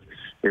 It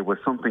was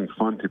something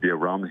fun to be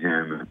around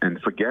him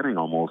and forgetting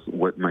almost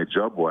what my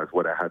job was,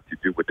 what I had to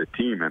do with the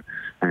team,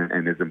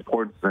 and it's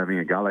important having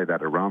a guy like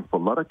that around. For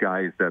a lot of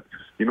guys that,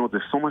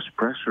 there's so much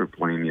pressure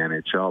playing the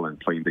NHL and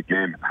playing the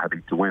game and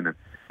having to win.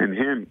 And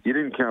him, he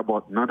didn't care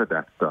about none of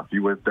that stuff. He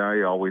was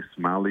there, always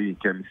smiley. He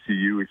came to see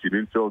you. If you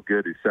didn't feel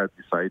good, he sat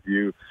beside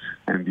you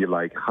and be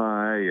like,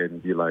 hi,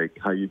 and be like,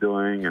 how you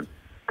doing? And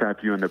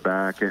tap you in the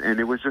back. And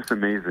it was just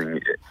amazing.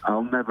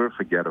 I'll never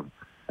forget him.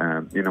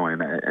 And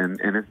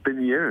it's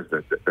been years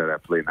that I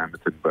played in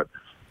Edmonton, but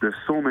there's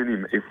so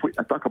many. If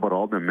I talk about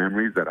all the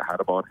memories that I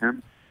had about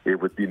him, it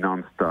would be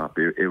nonstop.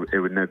 It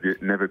would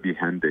never be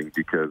ending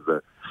because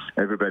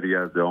everybody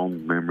has their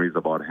own memories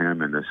about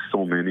him, and there's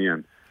so many.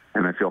 And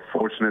I feel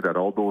fortunate that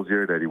all those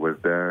years that he was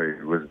there,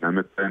 he was in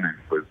Edmonton,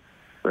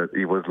 and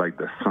he was like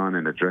the sun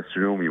in the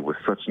dressing room. He was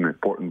such an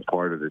important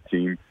part of the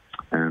team,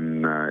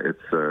 and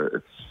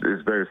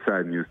it's very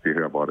sad news to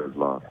hear about his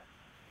loss.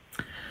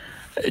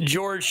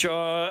 George,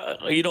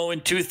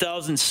 in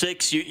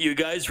 2006, you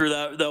guys were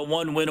that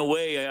one win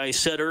away. I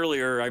said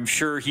earlier, I'm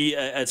sure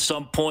at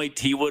some point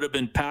he would have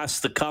been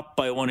passed the cup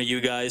by one of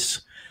you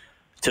guys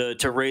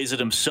to raise it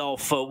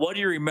himself. What do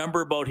you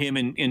remember about him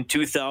in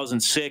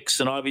 2006?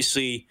 And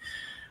obviously,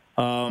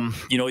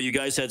 you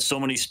guys had so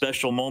many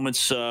special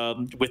moments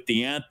with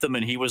the anthem,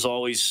 and he was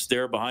always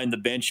there behind the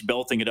bench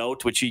belting it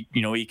out, which he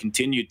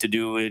continued to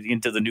do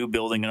into the new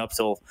building and up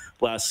till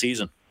last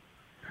season.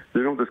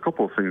 There's a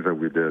couple of things that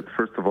we did.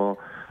 First of all,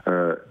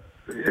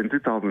 in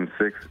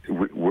 2006,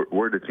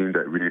 we're the team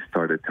that really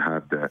started to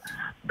have the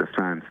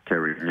fans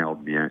carrying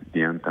out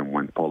the anthem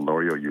when Paul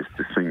Lorio used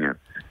to sing it,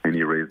 and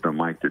he raised the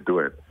mic to do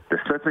it. The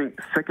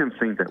second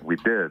thing that we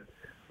did,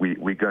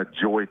 we got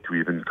Joey to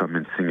even come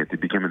and sing it.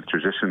 It became a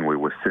tradition where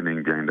he was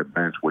sitting behind the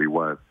bench where he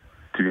was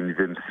to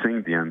even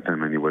sing the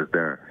anthem, and he was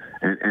there.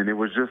 And it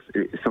was just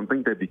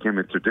something that became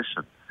a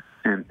tradition.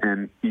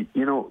 And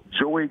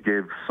Joey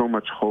gave so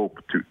much hope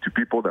to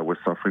people that were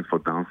suffering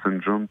from Down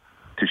syndrome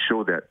to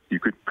show that you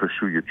could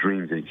pursue your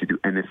dreams and you could do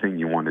anything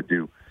you want to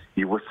do.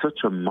 He was such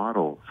a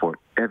model for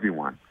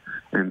everyone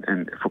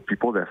and for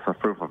people that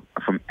suffer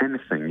from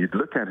anything. You'd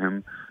look at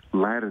him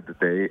light of the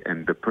day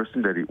and the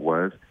person that he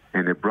was,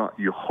 and it brought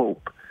you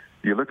hope.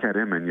 You look at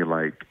him and you're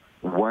like,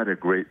 what a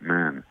great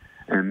man.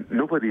 And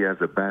nobody has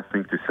a bad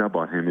thing to say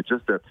about him. It's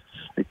just that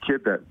a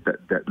kid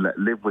that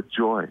lived with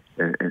joy,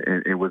 and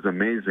it was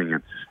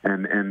amazing.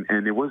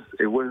 And it was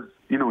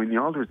in the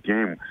Oilers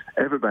game,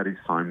 everybody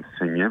saw him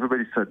sing.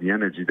 Everybody saw the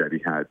energy that he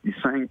had. He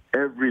sang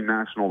every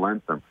national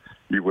anthem.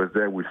 He was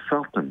there. We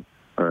felt him,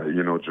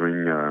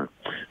 during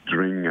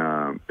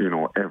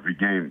every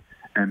game.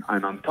 And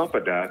on top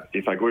of that,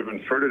 if I go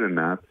even further than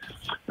that,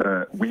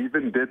 we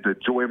even did the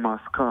Joey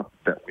Moss Cup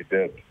that we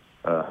did.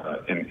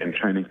 In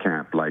training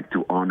camp, like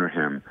to honor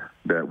him,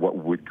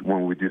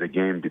 when we did a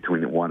game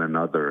between one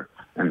another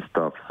and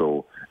stuff.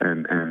 So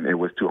and it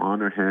was to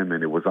honor him,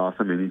 and it was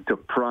awesome. And he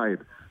took pride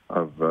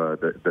of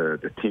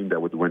the team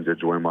that would win the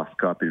Joey Moss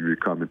Cup. And we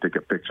come and take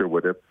a picture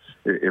with it.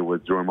 It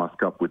was Joey Moss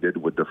Cup we did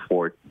with the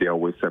four. They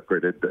always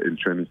separated in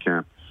training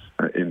camp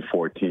in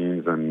 4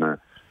 teams, and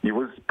he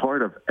was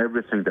part of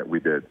everything that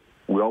we did.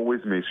 We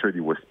always made sure he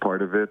was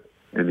part of it,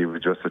 and he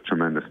was just a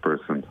tremendous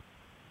person.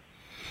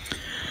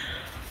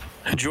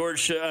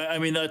 George,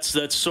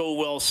 that's so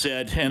well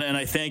said, and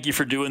I thank you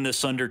for doing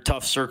this under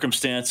tough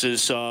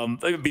circumstances.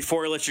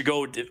 Before I let you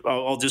go,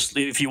 I'll just,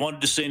 if you wanted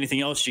to say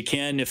anything else, you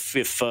can. If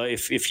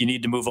you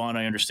need to move on,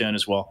 I understand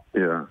as well.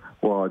 Yeah.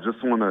 Well, I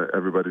just want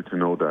everybody to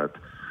know that,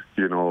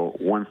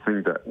 one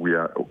thing that we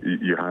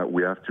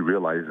have to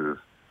realize is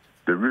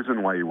the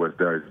reason why he was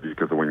there is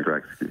because of Wayne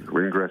Gretzky.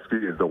 Wayne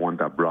Gretzky is the one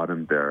that brought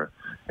him there,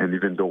 and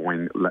even though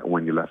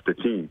when he left the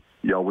team,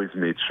 he always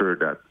made sure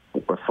that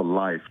for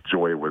life,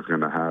 Joey was going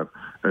to have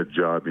a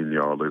job in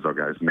the Oilers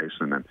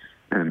organization,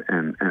 and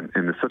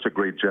it's such a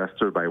great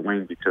gesture by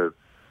Wayne because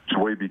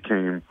Joey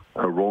became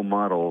a role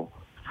model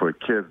for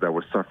kids that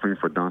were suffering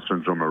from Down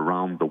syndrome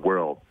around the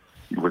world.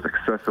 He was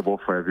accessible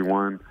for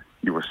everyone.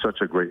 He was such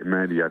a great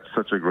man. He had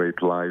such a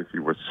great life. He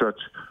was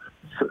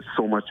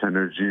so much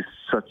energy,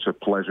 such a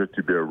pleasure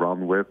to be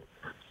around with.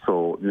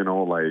 So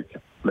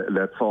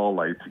let's all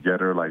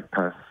together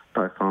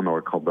pass on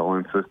our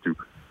condolences to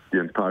the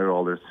entire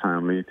Oilers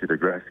family, to the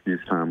Gretzky's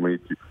family,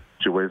 to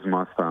Joey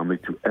Moss family,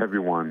 to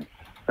everyone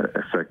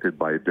affected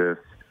by this.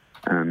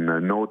 And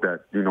know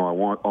that, I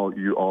want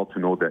you all to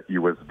know that he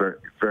was very,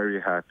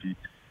 very happy.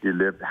 He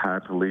lived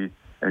happily,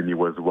 and he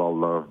was well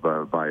loved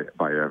by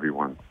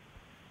everyone.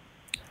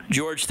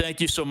 George,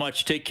 thank you so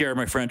much. Take care,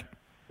 my friend.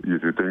 You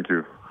too. Thank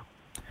you.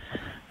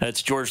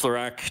 That's George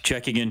Laraque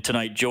checking in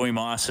tonight. Joey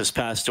Moss has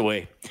passed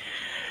away.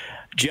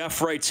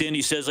 Jeff writes in,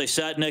 he says, I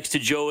sat next to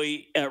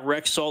Joey at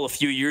Rexall a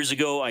few years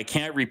ago. I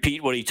can't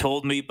repeat what he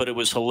told me, but it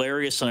was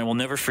hilarious, and I will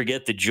never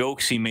forget the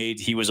jokes he made.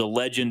 He was a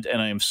legend, and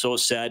I am so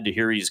sad to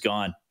hear he's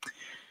gone.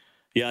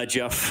 Yeah,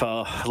 Jeff,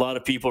 a lot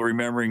of people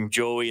remembering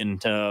Joey,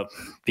 and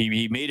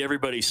he made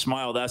everybody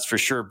smile, that's for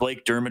sure.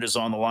 Blake Dermott is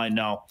on the line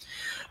now.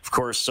 Of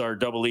course, our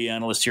Double E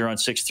analyst here on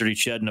 630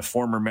 CHED and a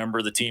former member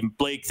of the team.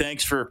 Blake,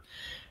 thanks for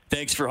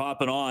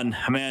hopping on.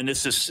 Man,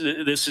 this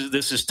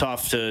is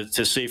tough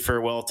to say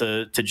farewell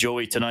to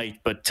Joey tonight,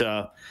 but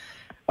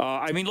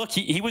I mean, look,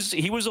 he was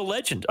a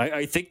legend.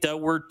 I think that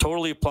word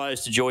totally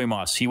applies to Joey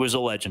Moss. He was a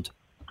legend.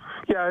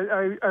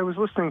 Yeah, I was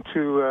listening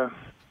to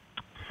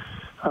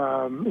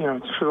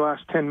for the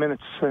last 10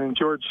 minutes, and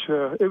George,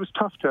 it was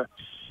tough to.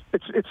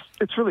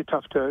 It's really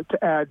tough to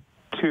add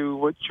to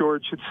what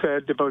George had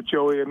said about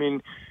Joey. I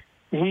mean,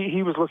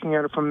 he was looking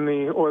at it from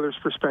the Oilers'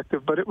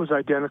 perspective, but it was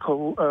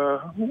identical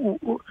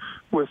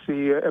with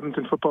the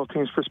Edmonton football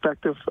team's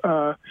perspective.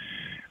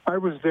 I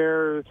was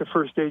there the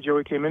first day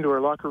Joey came into our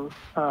locker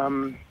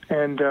room,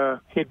 and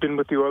he'd been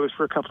with the Oilers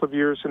for a couple of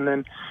years, and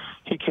then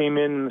he came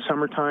in the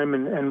summertime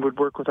and would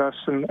work with us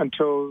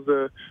until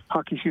the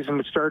hockey season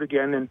would start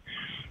again.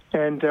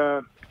 And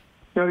the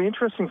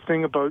interesting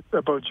thing about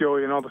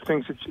Joey and all the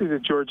things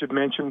that George had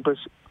mentioned was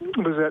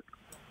that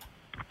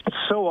it's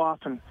so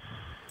often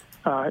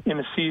in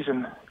a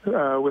season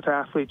with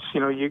athletes,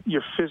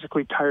 you're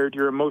physically tired,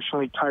 you're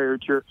emotionally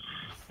tired, you're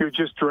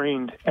just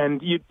drained,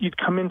 and you'd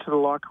come into the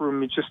locker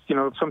room. You just,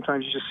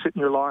 sometimes you just sit in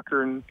your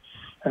locker and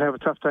have a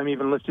tough time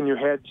even lifting your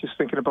head, just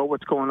thinking about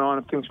what's going on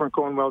if things weren't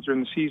going well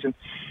during the season.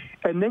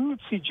 And then you'd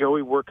see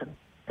Joey working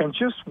and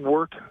just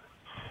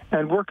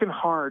working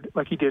hard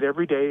like he did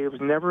every day. It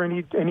was never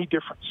any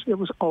difference. It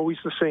was always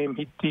the same.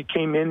 He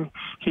came in,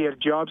 he had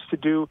jobs to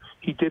do,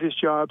 he did his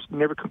jobs,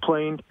 never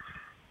complained.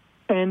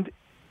 And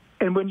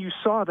when you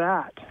saw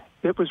that,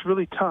 it was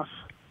really tough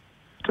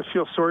to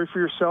feel sorry for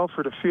yourself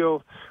or to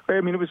feel,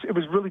 I mean, it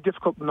was really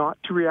difficult not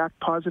to react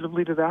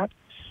positively to that.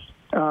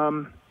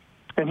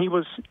 And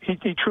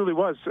he truly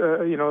was,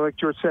 like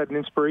George said, an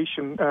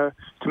inspiration to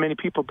many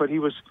people, but he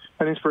was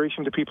an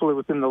inspiration to people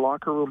within the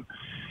locker room.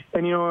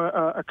 And,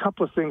 a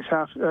couple of things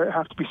have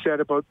to be said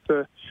about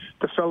the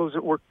fellows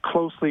that work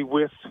closely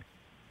with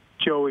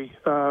Joey,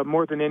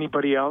 more than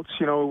anybody else,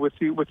 with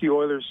the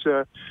Oilers.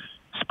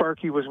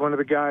 Sparky was one of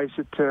the guys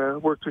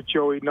that worked with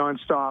Joey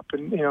nonstop,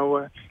 and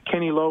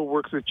Kenny Lowe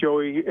worked with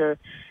Joey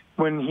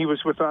when he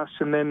was with us,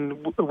 and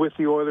then with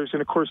the Oilers,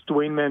 and of course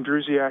Dwayne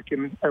Mandrusiak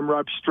and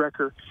Rob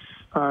Strecker,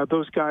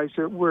 those guys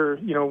that were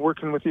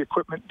working with the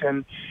equipment,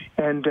 and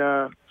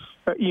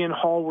Ian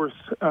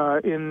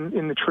Hallworth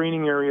in the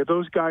training area.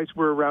 Those guys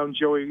were around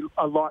Joey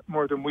a lot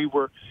more than we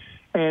were,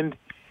 and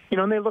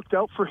and they looked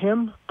out for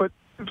him, but.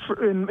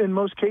 In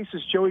most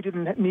cases, Joey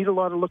didn't need a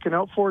lot of looking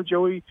out for.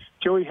 Joey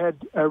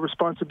had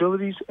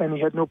responsibilities, and he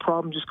had no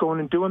problem just going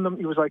and doing them.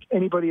 He was like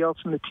anybody else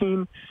in the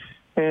team,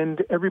 and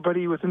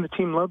everybody within the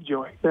team loved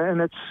Joey. And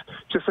that's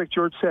just like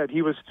George said.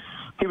 He was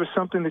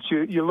something that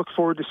you look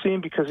forward to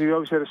seeing because he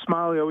always had a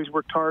smile. He always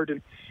worked hard,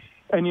 and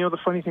the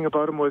funny thing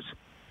about him was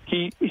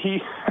he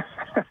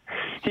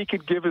he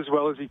could give as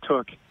well as he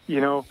took.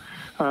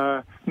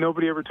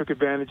 Nobody ever took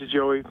advantage of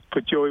Joey,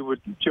 but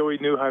Joey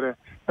knew how to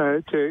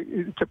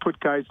put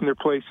guys in their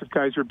place if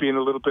guys were being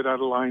a little bit out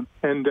of line,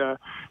 and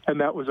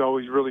that was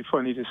always really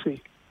funny to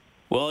see.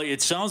 Well,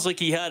 it sounds like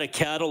he had a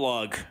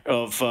catalog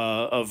of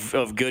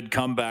good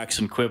comebacks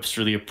and quips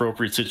for the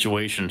appropriate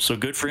situation. So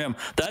good for him.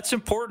 That's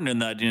important in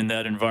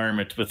that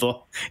environment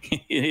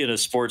in a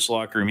sports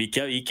locker room. He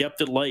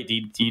kept it light.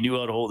 He knew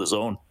how to hold his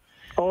own.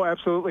 Oh,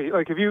 absolutely.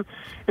 Like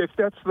if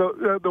that's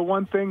the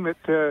one thing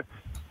that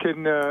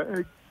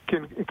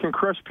can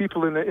crush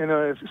people in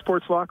a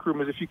sports locker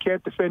room is if you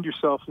can't defend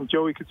yourself, and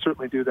Joey could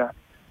certainly do that.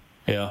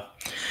 Yeah.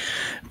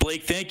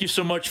 Blake, thank you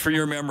so much for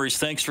your memories.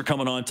 Thanks for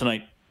coming on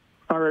tonight.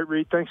 All right,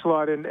 Reed. Thanks a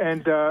lot,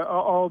 and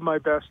all my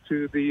best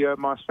to the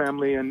Moss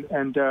family, and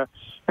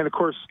of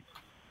course,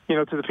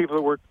 to the people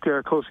that worked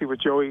closely with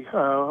Joey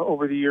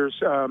over the years.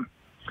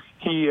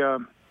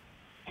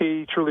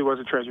 He truly was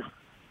a treasure.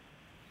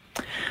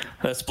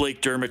 That's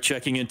Blake Dermott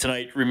checking in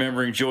tonight,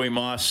 remembering Joey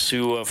Moss,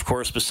 who, of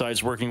course,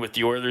 besides working with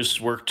the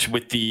Oilers, worked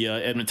with the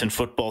Edmonton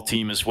football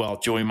team as well.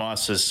 Joey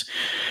Moss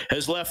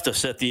has left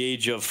us at the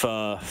age of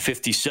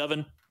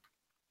 57.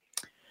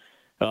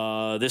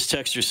 This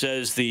texter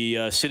says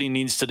the city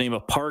needs to name a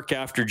park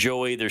after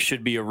Joey. There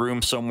should be a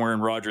room somewhere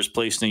in Rogers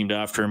Place named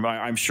after him.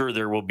 I'm sure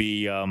there will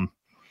be.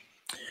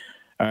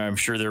 I'm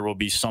sure there will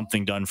be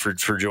something done for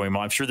Joey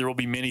Moss. I'm sure there will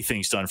be many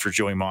things done for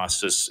Joey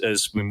Moss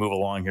as we move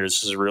along here.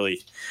 This is a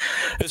really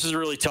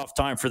tough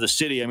time for the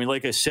city. I mean,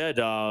 like I said,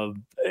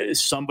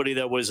 somebody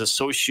that was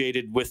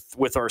associated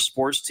with our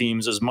sports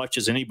teams as much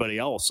as anybody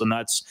else, and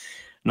that's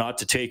not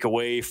to take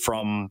away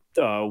from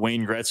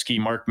Wayne Gretzky,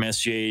 Mark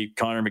Messier,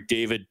 Connor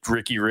McDavid,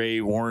 Ricky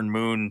Ray, Warren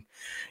Moon,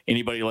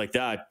 anybody like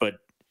that. But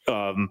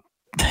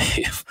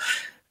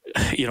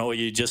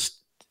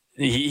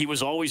He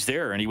was always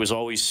there, and he was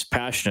always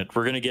passionate.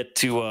 We're going to get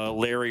to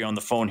Larry on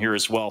the phone here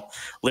as well.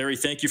 Larry,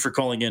 thank you for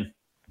calling in.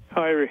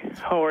 Hi,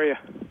 how are you?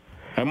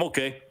 I'm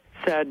okay.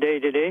 Sad day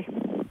today.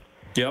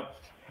 Yep.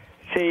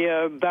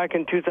 Say, back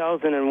in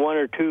 2001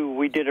 or 2,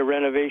 we did a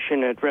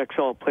renovation at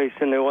Rexall Place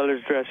in the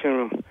Oilers dressing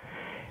room.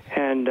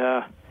 And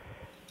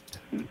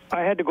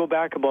I had to go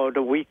back about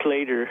a week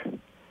later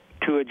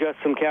to adjust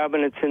some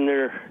cabinets in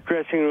their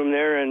dressing room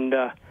there, and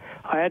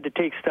I had to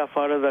take stuff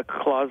out of the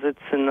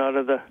closets and out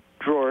of the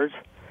drawers.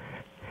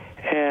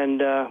 And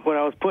when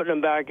I was putting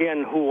them back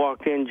in, who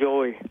walked in?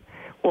 Joey.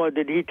 Well,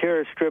 did he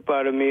tear a strip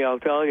out of me? I'll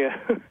tell you.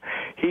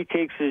 He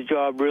takes his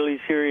job really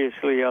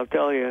seriously, I'll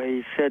tell you.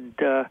 He said,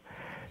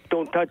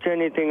 don't touch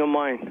anything of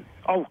mine.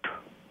 Out.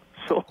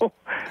 So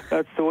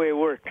that's the way it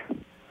worked.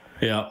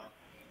 Yeah.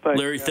 But,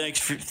 Larry,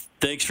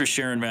 thanks for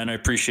sharing, man. I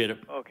appreciate it.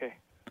 Okay.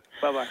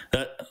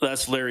 Bye-bye.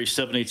 That's Larry,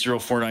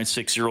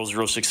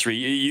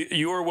 780-496-0063.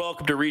 You are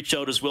welcome to reach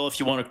out as well if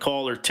you want to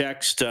call or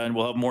text, and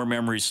we'll have more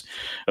memories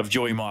of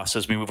Joey Moss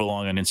as we move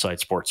along on Inside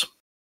Sports.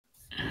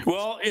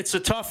 Well, it's a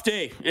tough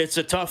day.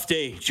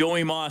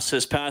 Joey Moss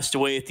has passed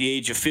away at the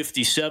age of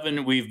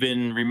 57. We've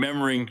been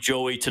remembering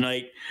Joey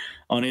tonight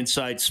on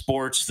Inside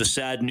Sports. The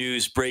sad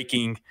news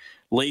breaking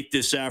late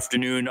this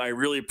afternoon. I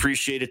really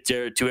appreciate it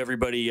to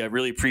everybody. I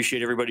really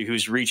appreciate everybody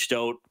who's reached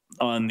out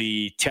on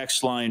the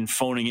text line,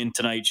 phoning in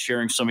tonight,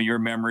 sharing some of your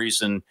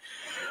memories and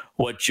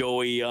what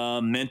Joey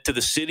meant to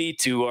the city,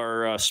 to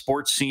our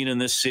sports scene in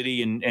this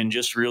city, and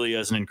just really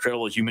as an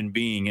incredible human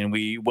being. And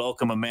we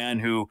welcome a man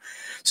who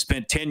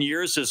spent 10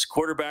 years as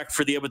quarterback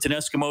for the Edmonton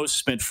Eskimos,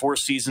 spent 4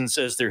 seasons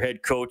as their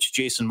head coach.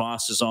 Jason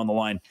Moss is on the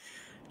line.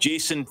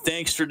 Jason,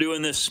 thanks for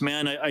doing this,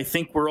 man. I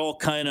think we're all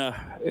kind of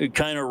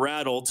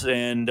rattled.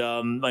 And,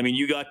 I mean,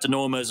 you got to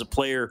know him as a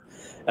player,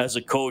 as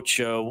a coach.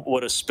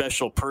 What a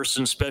special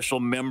person, special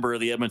member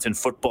of the Edmonton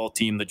football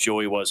team that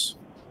Joey was.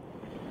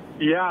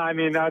 Yeah, I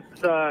mean,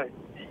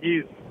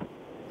 he's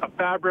a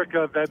fabric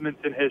of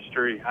Edmonton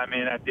history. I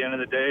mean, at the end of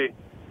the day,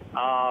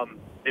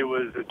 it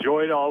was a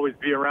joy to always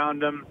be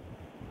around him.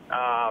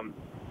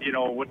 You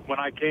know, when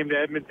I came to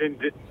Edmonton,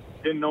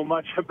 didn't know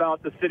much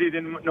about the city,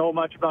 didn't know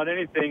much about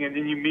anything, and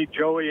then you meet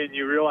Joey and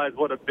you realize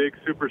what a big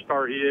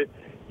superstar he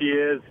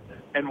is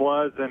and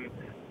was, and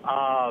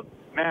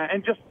man,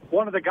 and just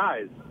one of the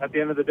guys at the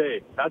end of the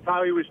day. That's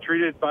how he was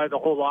treated by the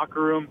whole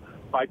locker room,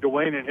 by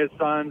Dwayne and his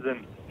sons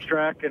and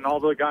Streck and all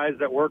the guys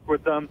that worked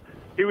with them.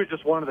 He was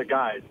just one of the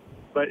guys,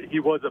 but he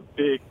was a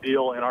big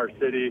deal in our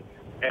city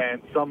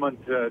and someone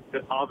to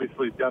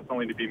obviously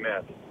definitely to be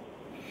missed.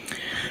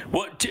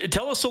 Well,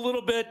 tell us a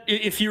little bit,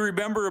 if you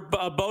remember,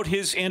 about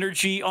his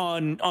energy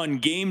on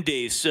game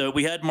days.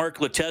 We had Mark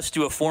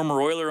Letestu, a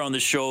former Oiler, on the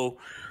show,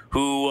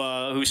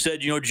 who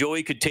said, you know,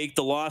 Joey could take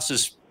the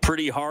losses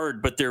pretty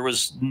hard, but there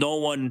was no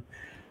one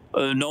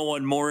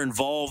more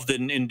involved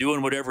in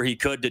doing whatever he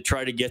could to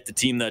try to get the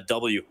team that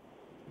W.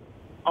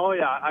 Oh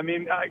yeah, I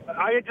mean,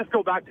 I just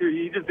go back to,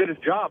 he just did his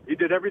job. He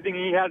did everything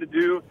he had to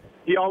do.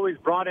 He always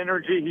brought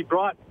energy. He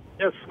brought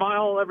a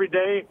smile every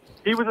day.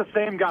 He was the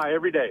same guy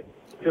every day.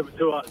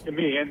 To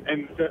me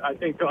and I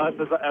think to us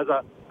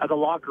as a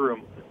locker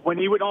room. When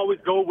he would always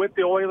go with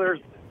the Oilers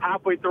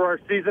halfway through our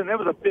season, it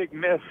was a big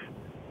miss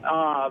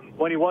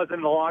when he was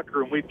in the locker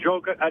room. We'd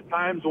joke at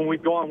times when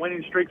we'd go on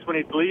winning streaks when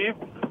he'd leave,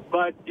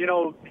 but, you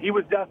know, he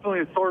was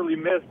definitely sorely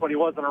missed when he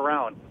wasn't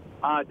around.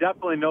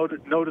 Definitely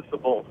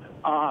noticeable.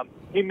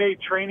 He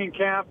made training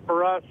camp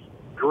for us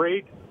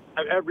great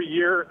every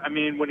year. I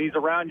mean, when he's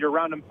around, you're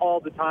around him all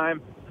the time.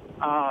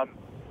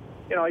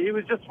 You know, he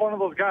was just one of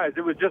those guys.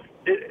 It was just,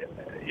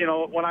 you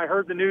know, when I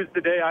heard the news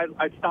today,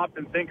 I stopped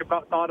and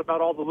thought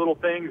about all the little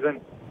things, and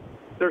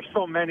there's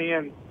so many,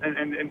 and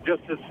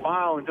just his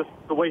smile and just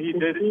the way he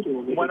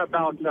went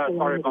about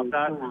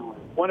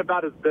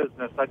his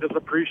business. I just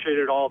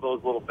appreciated all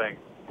those little things.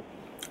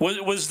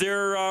 Was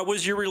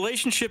your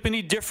relationship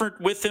any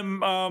different with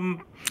him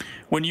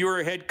when you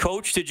were a head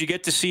coach? Did you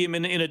get to see him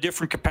in a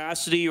different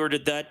capacity, or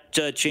did that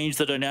change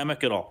the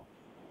dynamic at all?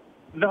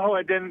 No,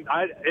 it didn't.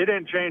 It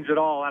didn't change at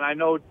all. And I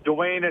know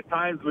Dwayne at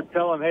times would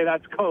tell him, "Hey,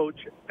 that's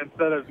coach,"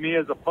 instead of me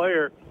as a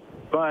player.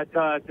 But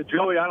to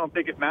Joey, I don't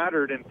think it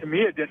mattered, and to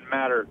me, it didn't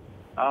matter.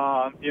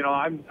 You know,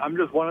 I'm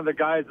just one of the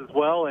guys as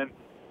well, and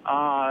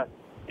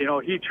you know,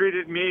 he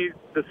treated me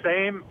the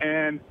same,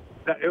 and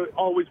it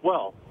always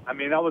well. I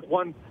mean, that was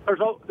one.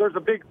 There's a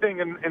big thing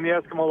in the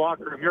Eskimo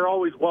locker room. You're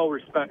always well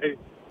respected.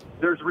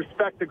 There's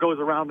respect that goes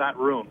around that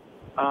room.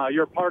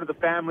 You're part of the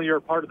family. You're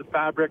part of the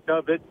fabric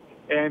of it.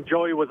 And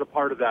Joey was a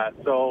part of that.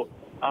 So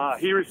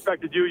he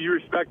respected you. You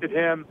respected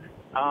him.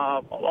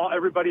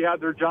 Everybody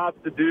had their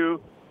jobs to do.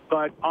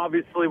 But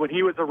obviously when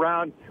he was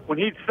around, when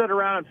he'd sit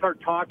around and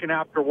start talking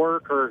after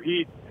work, or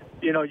you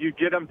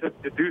get him to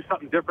do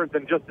something different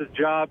than just his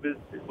job is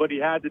what he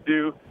had to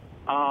do.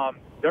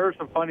 There were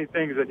some funny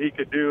things that he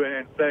could do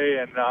and say.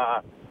 And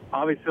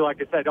obviously, like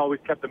I said,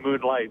 always kept the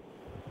mood light.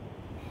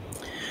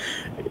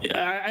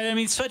 I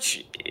mean,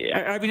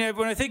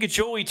 when I think of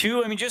Joey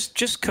too, I mean,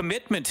 just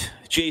commitment,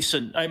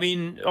 Jason. I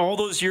mean, all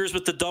those years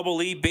with the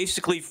Double E,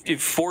 basically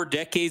 4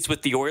 decades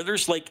with the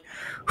Oilers. Like,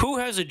 who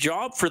has a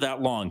job for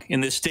that long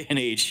in this day and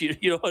age?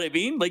 You know what I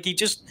mean? Like,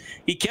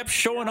 he kept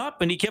showing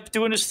up and he kept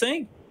doing his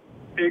thing.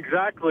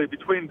 Exactly.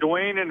 Between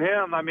Dwayne and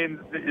him, I mean,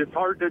 it's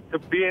hard to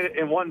be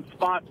in one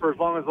spot for as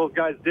long as those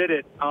guys did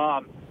it.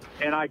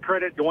 And I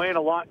credit Dwayne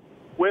a lot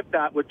with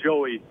that with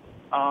Joey.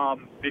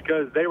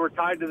 because they were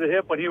tied to the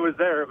hip when he was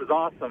there. It was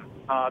awesome.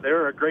 They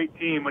were a great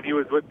team when he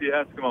was with the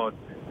Eskimos.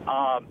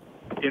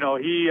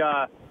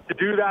 To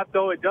do that,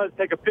 though, it does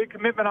take a big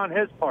commitment on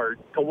his part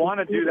to want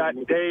to do that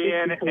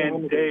day in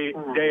and day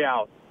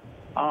out.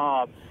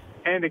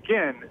 And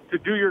again, to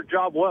do your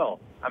job well.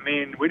 I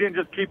mean, we didn't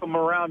just keep him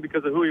around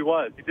because of who he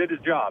was. He did his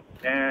job,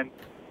 and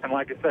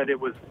like I said, he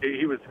was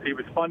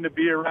fun to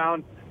be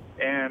around.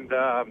 And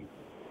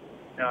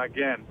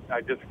again,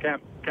 I just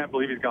can't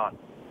believe he's gone.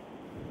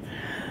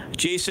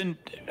 Jason,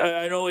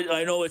 I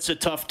know it's a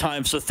tough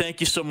time, so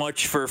thank you so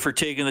much for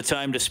taking the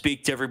time to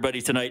speak to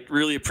everybody tonight.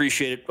 Really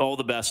appreciate it. All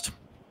the best.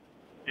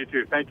 You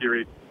too. Thank you,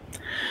 Reed.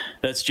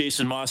 That's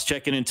Jason Maas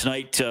checking in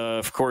tonight.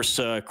 Of course,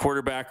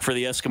 quarterback for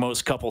the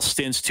Eskimos, couple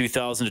stints,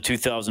 2000 to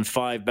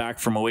 2005, back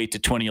from 08 to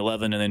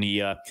 2011, and then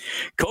he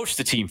coached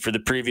the team for the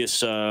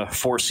previous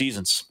 4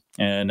 seasons.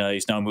 And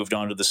he's now moved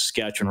on to the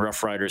Saskatchewan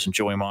Roughriders, and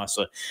Joey Maas,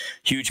 a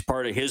huge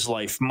part of his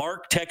life.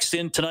 Mark texts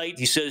in tonight.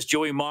 He says,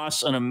 Joey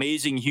Maas, an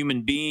amazing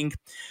human being.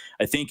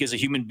 I think as a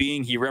human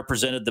being, he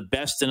represented the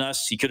best in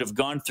us. He could have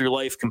gone through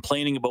life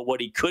complaining about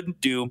what he couldn't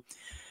do.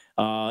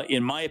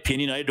 In my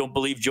opinion, I don't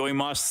believe Joey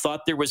Maas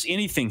thought there was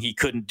anything he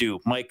couldn't do.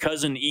 My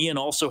cousin Ian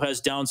also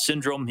has Down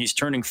syndrome. He's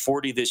turning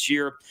 40 this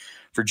year.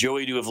 For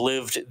Joey to have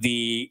lived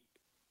the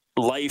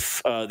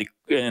life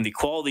and the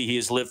quality he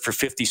has lived for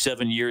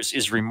 57 years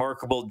is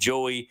remarkable.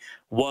 Joey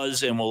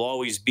was and will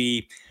always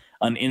be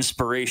an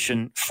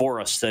inspiration for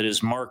us. That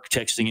is Mark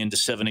texting into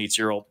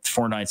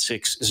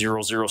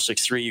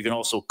 780-496-0063. You can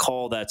also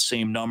call that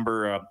same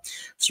number.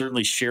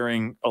 Certainly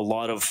sharing a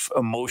lot of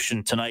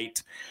emotion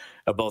tonight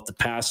about the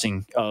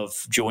passing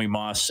of Joey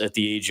Maas at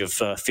the age of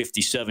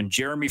 57.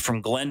 Jeremy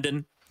from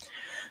Glendon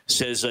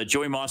says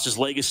Joey Maas's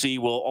legacy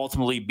will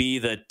ultimately be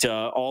that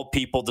all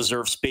people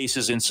deserve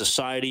spaces in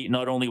society.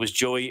 Not only was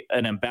Joey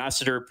an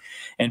ambassador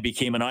and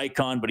became an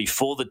icon, but he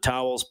folded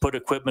towels, put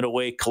equipment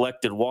away,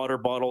 collected water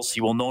bottles.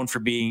 He will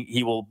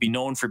be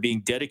known for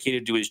being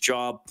dedicated to his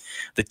job,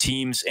 the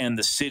teams, and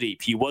the city.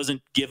 He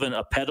wasn't given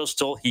a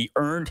pedestal. He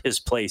earned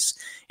his place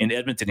in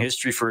Edmonton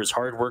history for his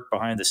hard work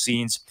behind the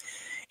scenes,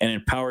 and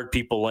empowered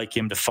people like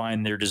him to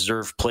find their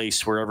deserved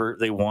place wherever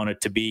they want it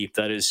to be.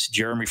 That is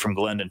Jeremy from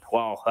Glendon.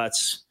 Wow,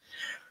 that's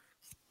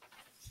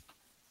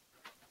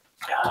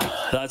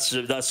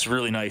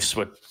really nice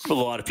what a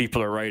lot of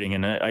people are writing.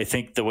 And I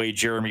think the way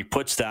Jeremy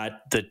puts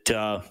that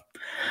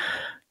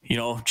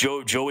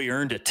Joey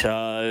earned it.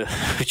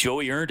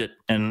 Joey earned it.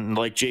 And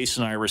like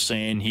Jason and I were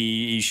saying,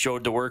 he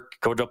showed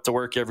up to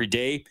work every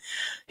day.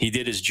 He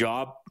did his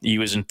job. He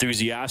was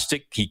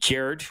enthusiastic. He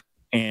cared.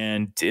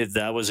 And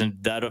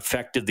that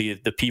affected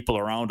the people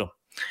around him.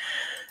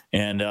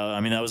 And,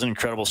 that was an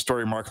incredible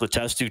story Mark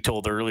Letestu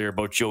told earlier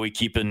about Joey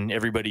keeping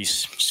everybody's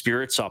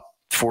spirits up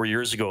 4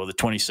 years ago, the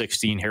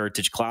 2016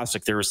 Heritage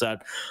Classic. There was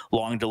that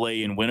long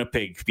delay in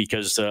Winnipeg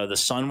because the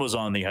sun was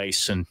on the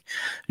ice, and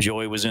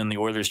Joey was in the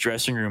Oilers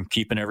dressing room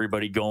keeping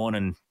everybody going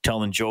and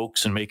telling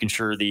jokes and making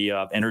sure the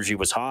energy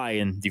was high.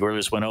 And the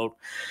Oilers went out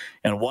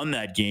and won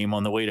that game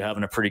on the way to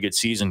having a pretty good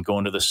season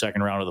going to the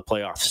second round of the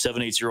playoffs.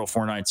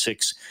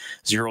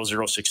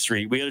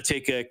 780-496-0063. We got to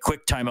take a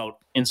quick timeout.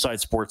 Inside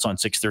Sports on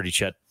 630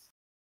 Chet.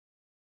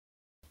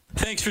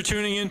 Thanks for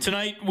tuning in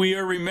tonight. We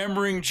are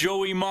remembering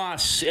Joey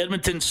Maas,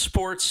 Edmonton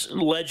sports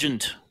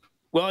legend.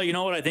 Well, you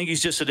know what? I think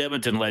he's just an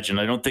Edmonton legend.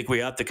 I don't think we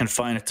have to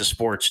confine it to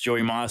sports.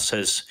 Joey Maas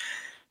has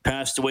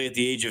passed away at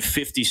the age of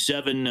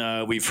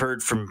 57. We've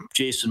heard from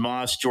Jason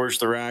Maas, George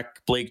Larac,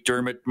 Blake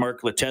Dermott,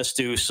 Mark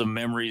Letestu, some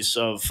memories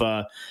of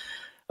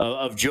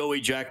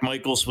Joey. Jack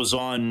Michaels was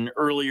on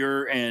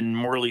earlier, and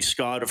Morley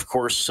Scott, of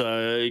course,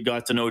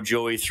 got to know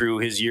Joey through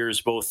his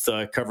years, both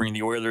covering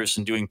the Oilers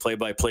and doing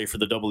play-by-play for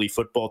the Double E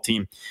football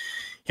team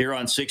here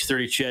on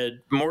 630 Ched.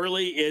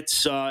 Morley,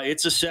 it's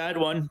a sad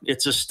one.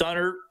 It's a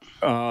stunner.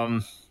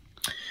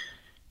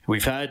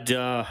 We've had,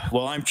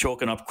 I'm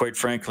choking up, quite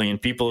frankly, and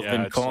people have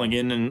been calling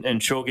in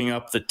and choking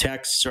up. The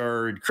texts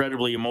are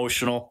incredibly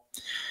emotional.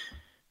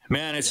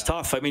 Man, it's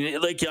tough. I mean,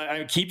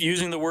 I keep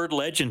using the word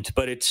legend,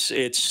 but it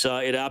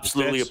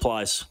absolutely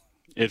applies.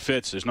 It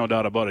fits. There's no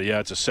doubt about it.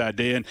 Yeah, it's a sad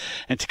day. And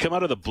to come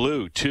out of the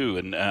blue, too,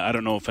 and I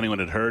don't know if anyone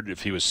had heard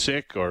if he was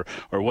sick or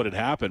what had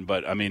happened,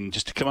 but, I mean,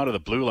 just to come out of the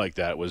blue like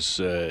that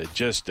was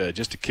just a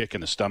kick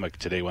in the stomach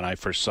today when I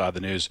first saw the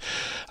news.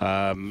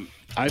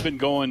 I've been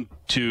going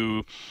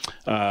to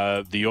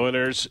the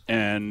Oilers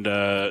and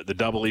the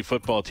Double E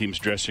football team's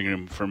dressing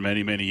room for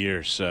many, many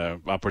years,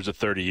 upwards of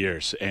 30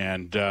 years.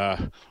 And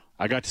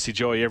I got to see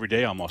Joey every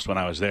day almost when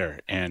I was there,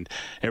 and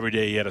every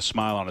day he had a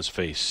smile on his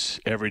face.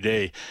 Every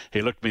day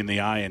he looked me in the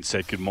eye and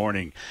said good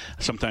morning,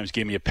 sometimes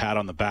gave me a pat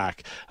on the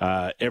back.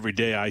 Every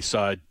day I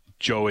saw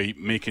Joey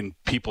making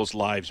people's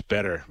lives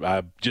better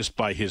just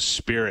by his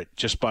spirit,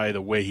 just by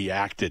the way he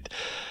acted,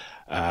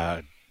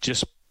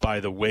 just by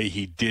the way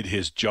he did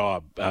his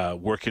job,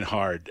 working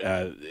hard.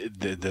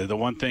 The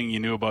one thing you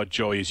knew about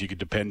Joey is you could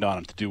depend on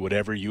him to do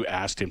whatever you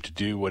asked him to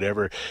do,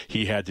 whatever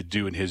he had to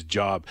do in his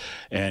job.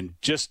 And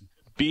just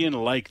being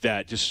like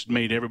that just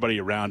made everybody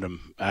around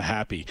him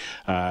happy.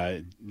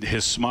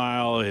 His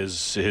smile,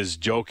 his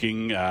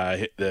joking,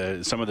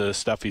 some of the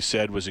stuff he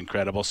said was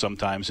incredible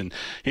sometimes, and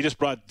he just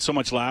brought so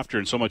much laughter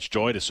and so much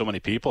joy to so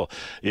many people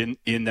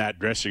in that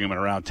dressing room and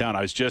around town.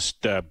 I was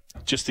just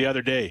the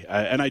other day,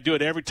 and I do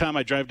it every time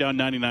I drive down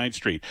 99th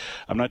Street.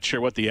 I'm not sure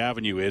what the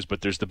avenue is,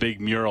 but there's the big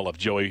mural of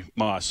Joey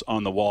Moss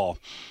on the wall,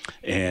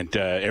 and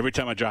every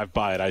time I drive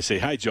by it, I say,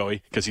 "Hi,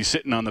 Joey," because he's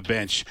sitting on the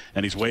bench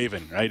and he's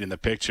waving right in the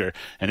picture.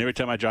 And every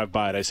time I drive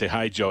by it, I say,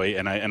 "Hi, Joey,"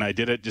 and I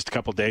did it just a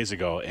couple days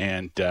ago,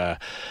 and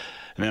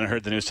then I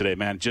heard the news today.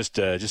 Man, just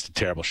a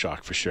terrible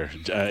shock for sure.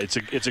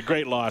 It's a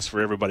great loss for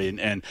everybody,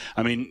 and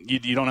I mean,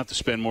 you don't have to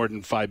spend more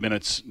than 5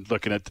 minutes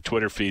looking at the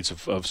Twitter feeds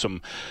of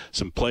some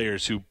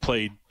players who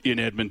played in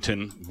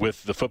Edmonton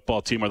with the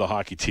football team or the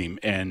hockey team,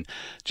 and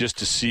just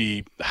to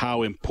see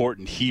how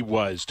important he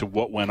was to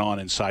what went on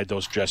inside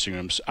those dressing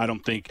rooms. I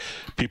don't think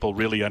people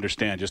really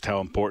understand just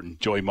how important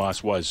Joey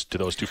Moss was to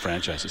those two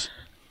franchises.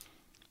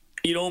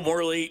 You know,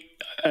 Morley,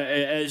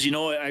 as you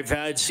know, I've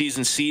had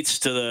season seats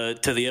to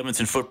the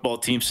Edmonton football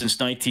team since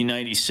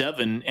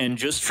 1997, and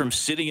just from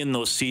sitting in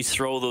those seats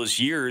through all those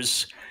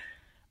years,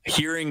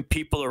 hearing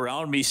people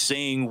around me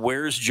saying,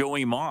 "Where's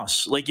Joey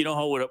Moss?" Like, you know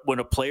how when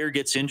a player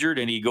gets injured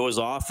and he goes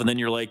off, and then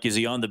you're like, "Is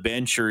he on the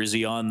bench or is he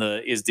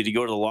did he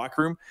go to the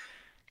locker room?"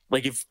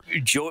 Like if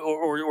Joe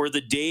or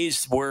the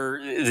days where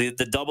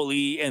the Double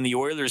E and the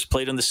Oilers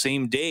played on the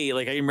same day,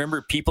 like I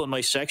remember people in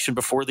my section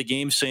before the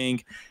game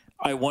saying,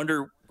 "I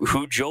wonder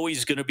who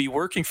Joey's going to be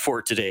working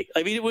for today."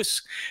 I mean, it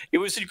was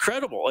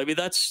incredible. I mean,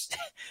 that's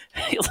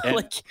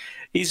like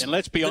and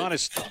let's be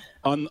honest,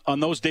 on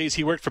those days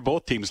he worked for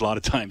both teams a lot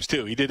of times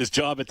too. He did his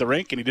job at the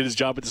rink and he did his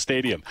job at the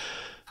stadium.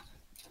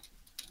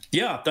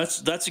 Yeah,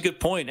 that's a good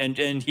point.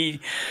 And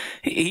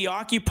he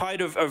occupied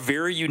a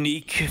very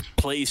unique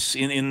place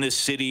in this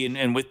city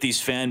and with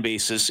these fan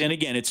bases. And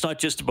again, it's not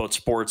just about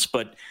sports,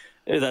 but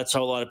that's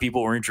how a lot of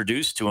people were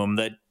introduced to him,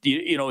 that,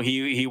 you know,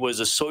 he was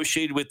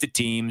associated with the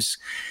teams.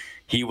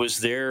 He was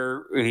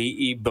there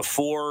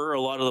before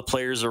a lot of the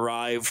players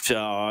arrived,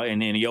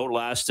 and he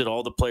outlasted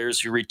all the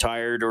players who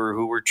retired or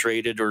who were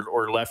traded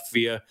or left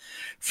via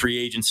free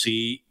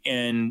agency.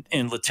 And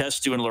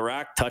Letestu and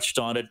Larac touched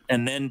on it.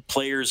 And then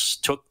players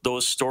took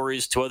those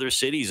stories to other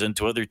cities and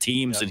to other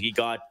teams, and he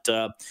got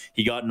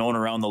known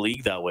around the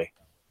league that way.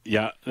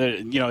 Yeah,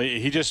 you know,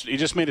 he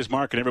just made his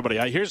mark on everybody.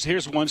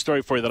 Here's one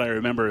story for you that I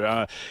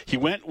remember. He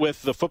went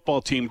with the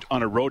football team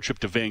on a road trip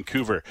to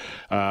Vancouver.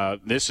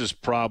 This is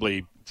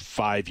probably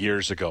 5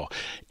 years ago,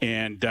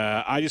 and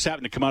I just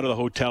happened to come out of the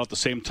hotel at the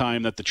same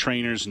time that the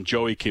trainers and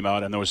Joey came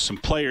out, and there was some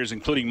players,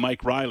 including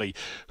Mike Riley,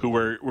 who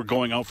were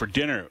going out for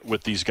dinner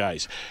with these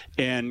guys,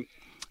 and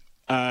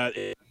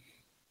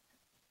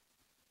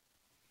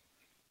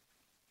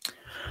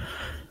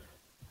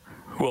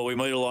well, we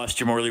might have lost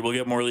you, Morley. We'll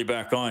get Morley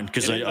back on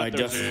because I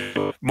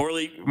definitely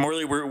Morley,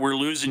 we're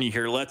losing you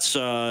here. Let's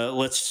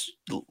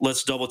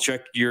double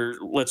check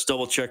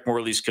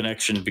Morley's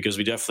connection, because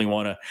we definitely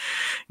want to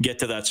get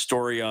to that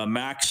story.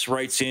 Max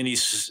writes in.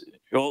 He's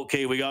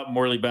okay. We got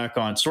Morley back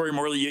on. Sorry,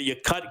 Morley, you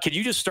cut. Could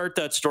you just start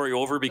that story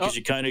over, because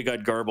you kind of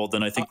got garbled,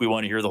 and I think we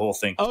want to hear the whole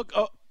thing.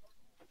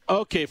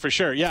 Okay, for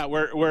sure. Yeah,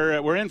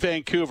 we're in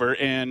Vancouver,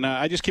 and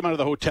I just came out of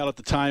the hotel at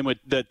the time with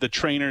the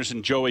trainers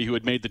and Joey, who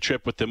had made the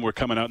trip with them, were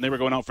coming out, and they were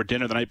going out for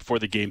dinner the night before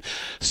the game.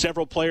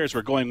 Several players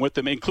were going with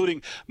them,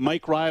 including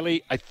Mike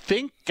Riley. I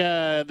think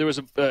there was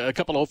a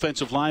couple of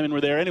offensive linemen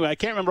were there. Anyway, I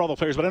can't remember all the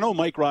players, but I know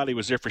Mike Riley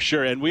was there for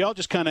sure. And we all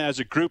just kind of, as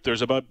a group,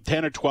 there's about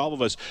 10 or 12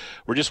 of us,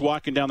 we're just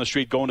walking down the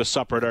street going to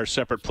supper at our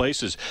separate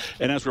places.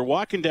 And as we're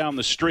walking down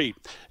the street,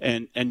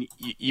 and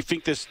you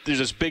think there's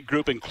this big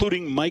group,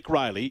 including Mike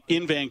Riley,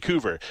 in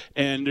Vancouver,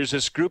 and there's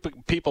this group of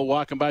people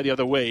walking by the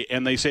other way,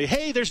 and they say,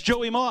 "Hey, there's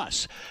Joey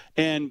Moss."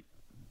 And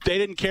they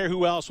didn't care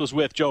who else was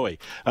with Joey.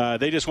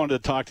 They just wanted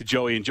to talk to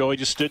Joey, and Joey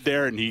just stood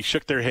there, and he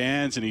shook their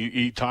hands, and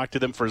he talked to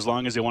them for as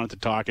long as they wanted to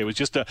talk. It was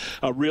just a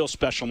real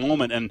special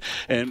moment.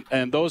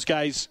 And those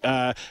guys,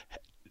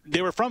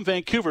 they were from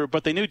Vancouver,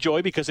 but they knew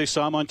Joey because they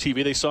saw him on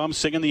TV. They saw him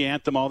singing the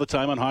anthem all the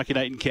time on Hockey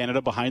Night in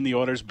Canada behind the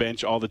Oilers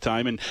bench all the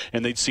time, and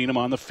they'd seen him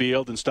on the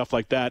field and stuff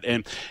like that.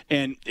 And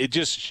it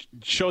just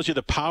shows you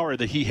the power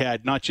that he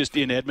had, not just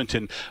in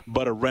Edmonton,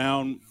 but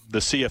around the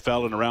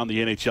CFL and around the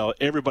NHL.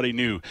 Everybody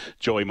knew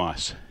Joey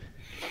Moss.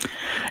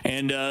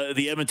 And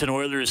the Edmonton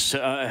Oilers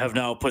have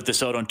now put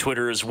this out on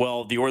Twitter as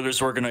well. The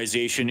Oilers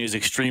organization is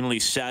extremely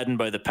saddened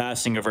by the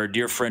passing of our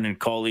dear friend and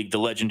colleague, the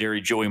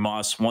legendary Joey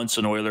Moss, once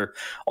an Oiler,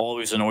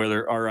 always an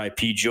Oiler.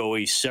 R.I.P.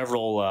 Joey.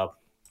 Several.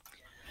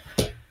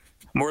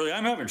 Morley,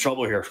 I'm having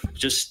trouble here.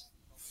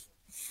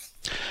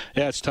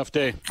 Yeah, it's a tough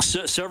day.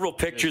 Several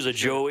pictures of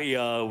Joey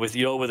with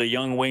a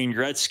young Wayne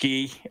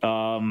Gretzky.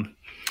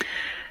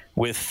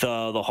 With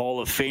the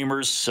Hall of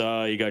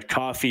Famers, you got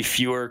Coffey,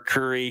 Fuhr,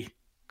 Curry,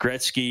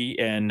 Gretzky,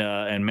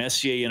 and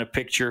Messier in a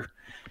picture.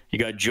 You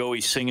got Joey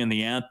singing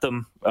the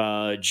anthem.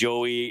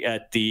 Joey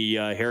at the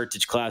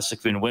Heritage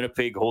Classic in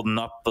Winnipeg holding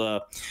up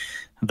the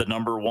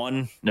number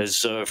one.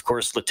 As of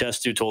course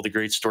Letestu told a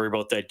great story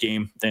about that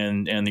game,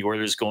 and the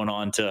Oilers going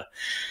on to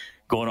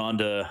going on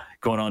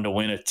to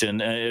win it.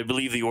 And I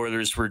believe the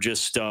Oilers were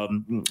just,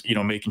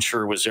 making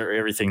sure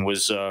everything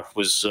was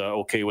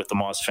okay with the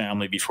Moss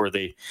family before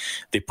they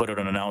put out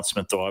an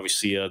announcement. Though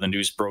obviously the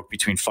news broke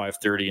between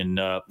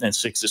 5:30 and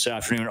 6 this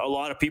afternoon. A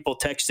lot of people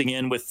texting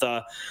in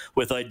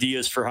with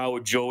ideas for how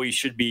Joey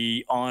should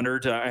be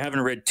honored. I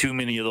haven't read too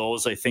many of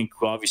those. I think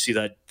obviously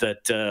that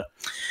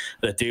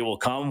day will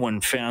come when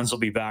fans will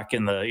be back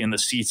in the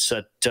seats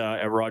at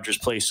Rogers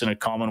Place and at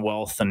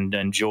Commonwealth,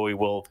 and Joey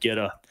will get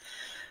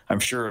I'm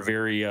sure a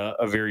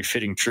very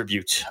fitting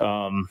tribute.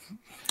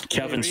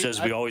 Kevin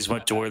says we always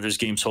went to Oilers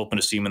games hoping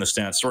to see him in the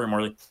stands. Sorry,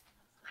 Morley.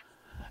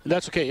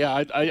 That's okay.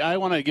 Yeah, I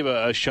want to give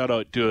a shout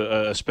out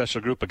to a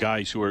special group of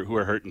guys who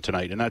are hurting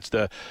tonight, and that's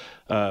the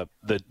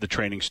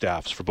training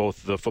staffs for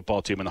both the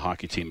football team and the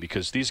hockey team,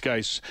 because these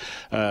guys,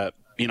 Ken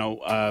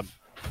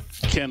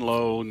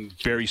Lowe,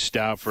 Barry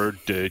Stafford,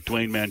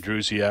 Dwayne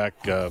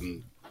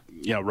Mandrusiak.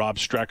 Rob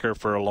Strecker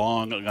for a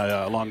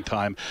long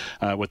time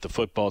with the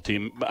football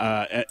team,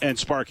 and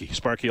Sparky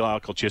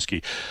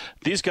Lalkolchiski.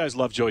 These guys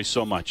love Joey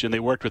so much, and they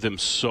worked with him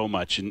so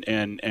much,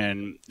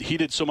 and he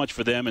did so much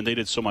for them, and they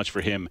did so much for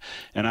him.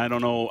 And I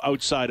don't know,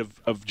 outside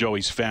of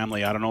Joey's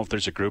family, I don't know if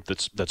there's a group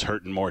that's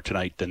hurting more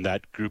tonight than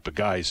that group of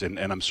guys. And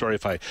I'm sorry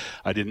if I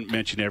didn't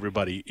mention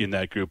everybody in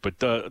that group, but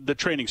the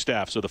training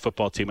staff, so the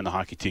football team and the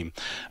hockey team,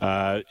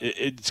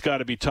 it's got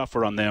to be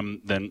tougher on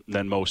them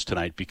than most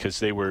tonight, because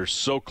they were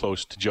so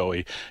close to Joey.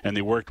 And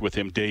they worked with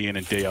him day in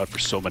and day out for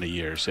so many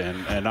years.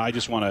 And I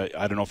just want to,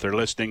 I don't know if they're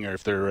listening or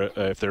if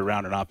they're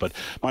around or not, but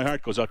my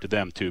heart goes out to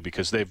them too,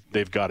 because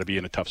they've got to be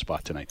in a tough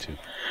spot tonight too.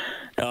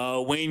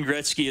 Wayne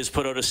Gretzky has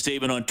put out a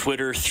statement on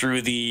Twitter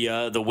through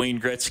the Wayne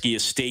Gretzky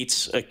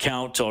Estates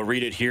account. I'll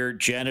read it here.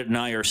 Janet and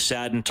I are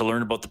saddened to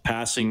learn about the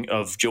passing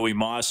of Joey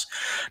Moss.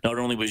 Not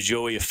only was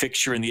Joey a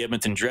fixture in the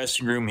Edmonton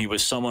dressing room, he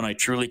was someone I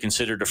truly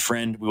considered a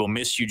friend. We will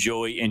miss you,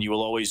 Joey, and you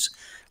will always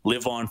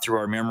live on through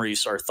our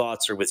memories. Our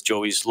thoughts are with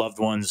Joey's loved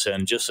ones.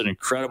 And just an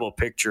incredible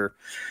picture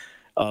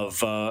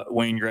of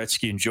Wayne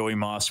Gretzky and Joey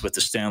Moss with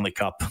the Stanley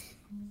Cup.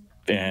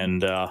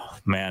 And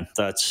man,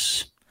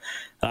 that's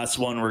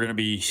one we're going to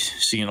be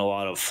seeing a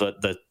lot of.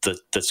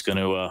 That's going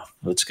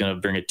to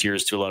bring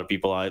tears to a lot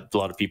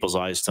of people's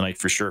eyes tonight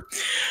for sure.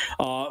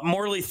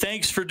 Morley,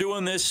 thanks for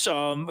doing this.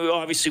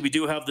 Obviously, we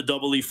do have the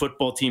Double E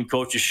football team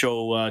coaches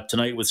show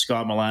tonight with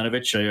Scott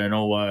Milanovich. I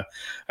know.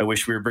 I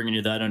wish we were bringing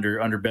you that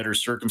under better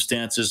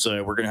circumstances.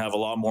 We're going to have a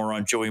lot more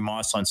on Joey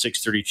Moss on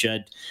 6:30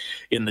 CHED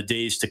in the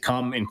days to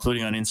come,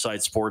 including on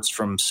Inside Sports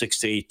from 6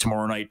 to 8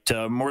 tomorrow night.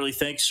 Morley,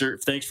 thanks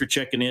for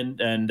checking in,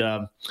 and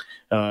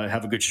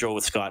have a good show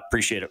with Scott.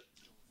 Appreciate it.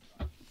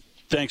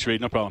 Thanks,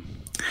 Reed. No problem.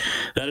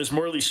 That is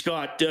Morley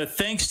Scott.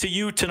 Thanks to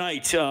you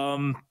tonight.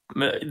 I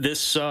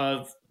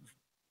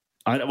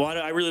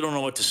really don't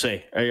know what to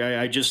say.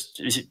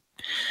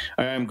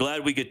 I'm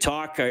glad we could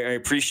talk. I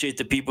appreciate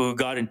the people who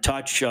got in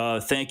touch.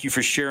 Thank you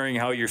for sharing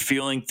how you're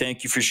feeling.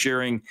 Thank you for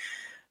sharing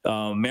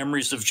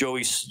memories of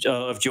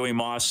Joey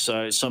Moss.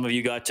 Some of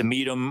you got to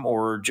meet him,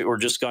 or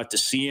just got to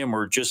see him,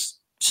 or just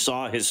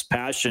saw his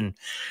passion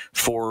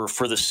for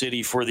the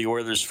city, for the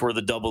Oilers, for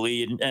the Double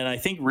E, and I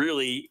think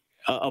really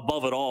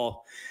above it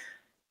all,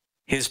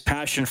 his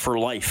passion for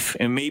life.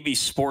 And maybe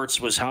sports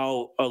was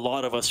how a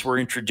lot of us were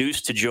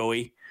introduced to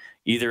Joey,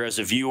 either as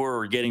a viewer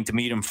or getting to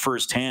meet him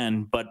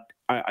firsthand. But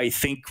I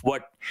think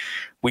what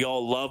we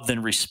all loved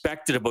and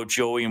respected about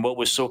Joey, and what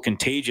was so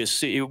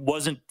contagious, it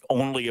wasn't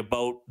only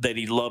about that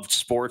he loved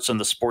sports and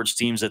the sports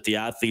teams, that the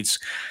athletes,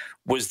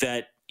 was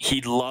that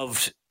he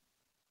loved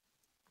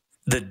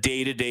the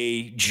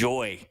day-to-day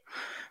joy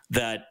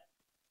that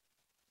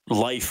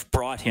life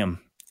brought him.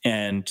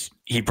 And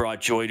he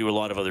brought joy to a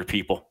lot of other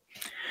people.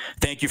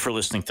 Thank you for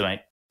listening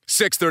tonight.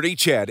 6:30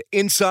 CHED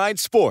Inside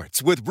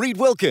Sports with Reed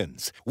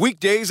Wilkins.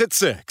 Weekdays at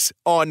 6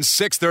 on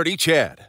 6:30 CHED.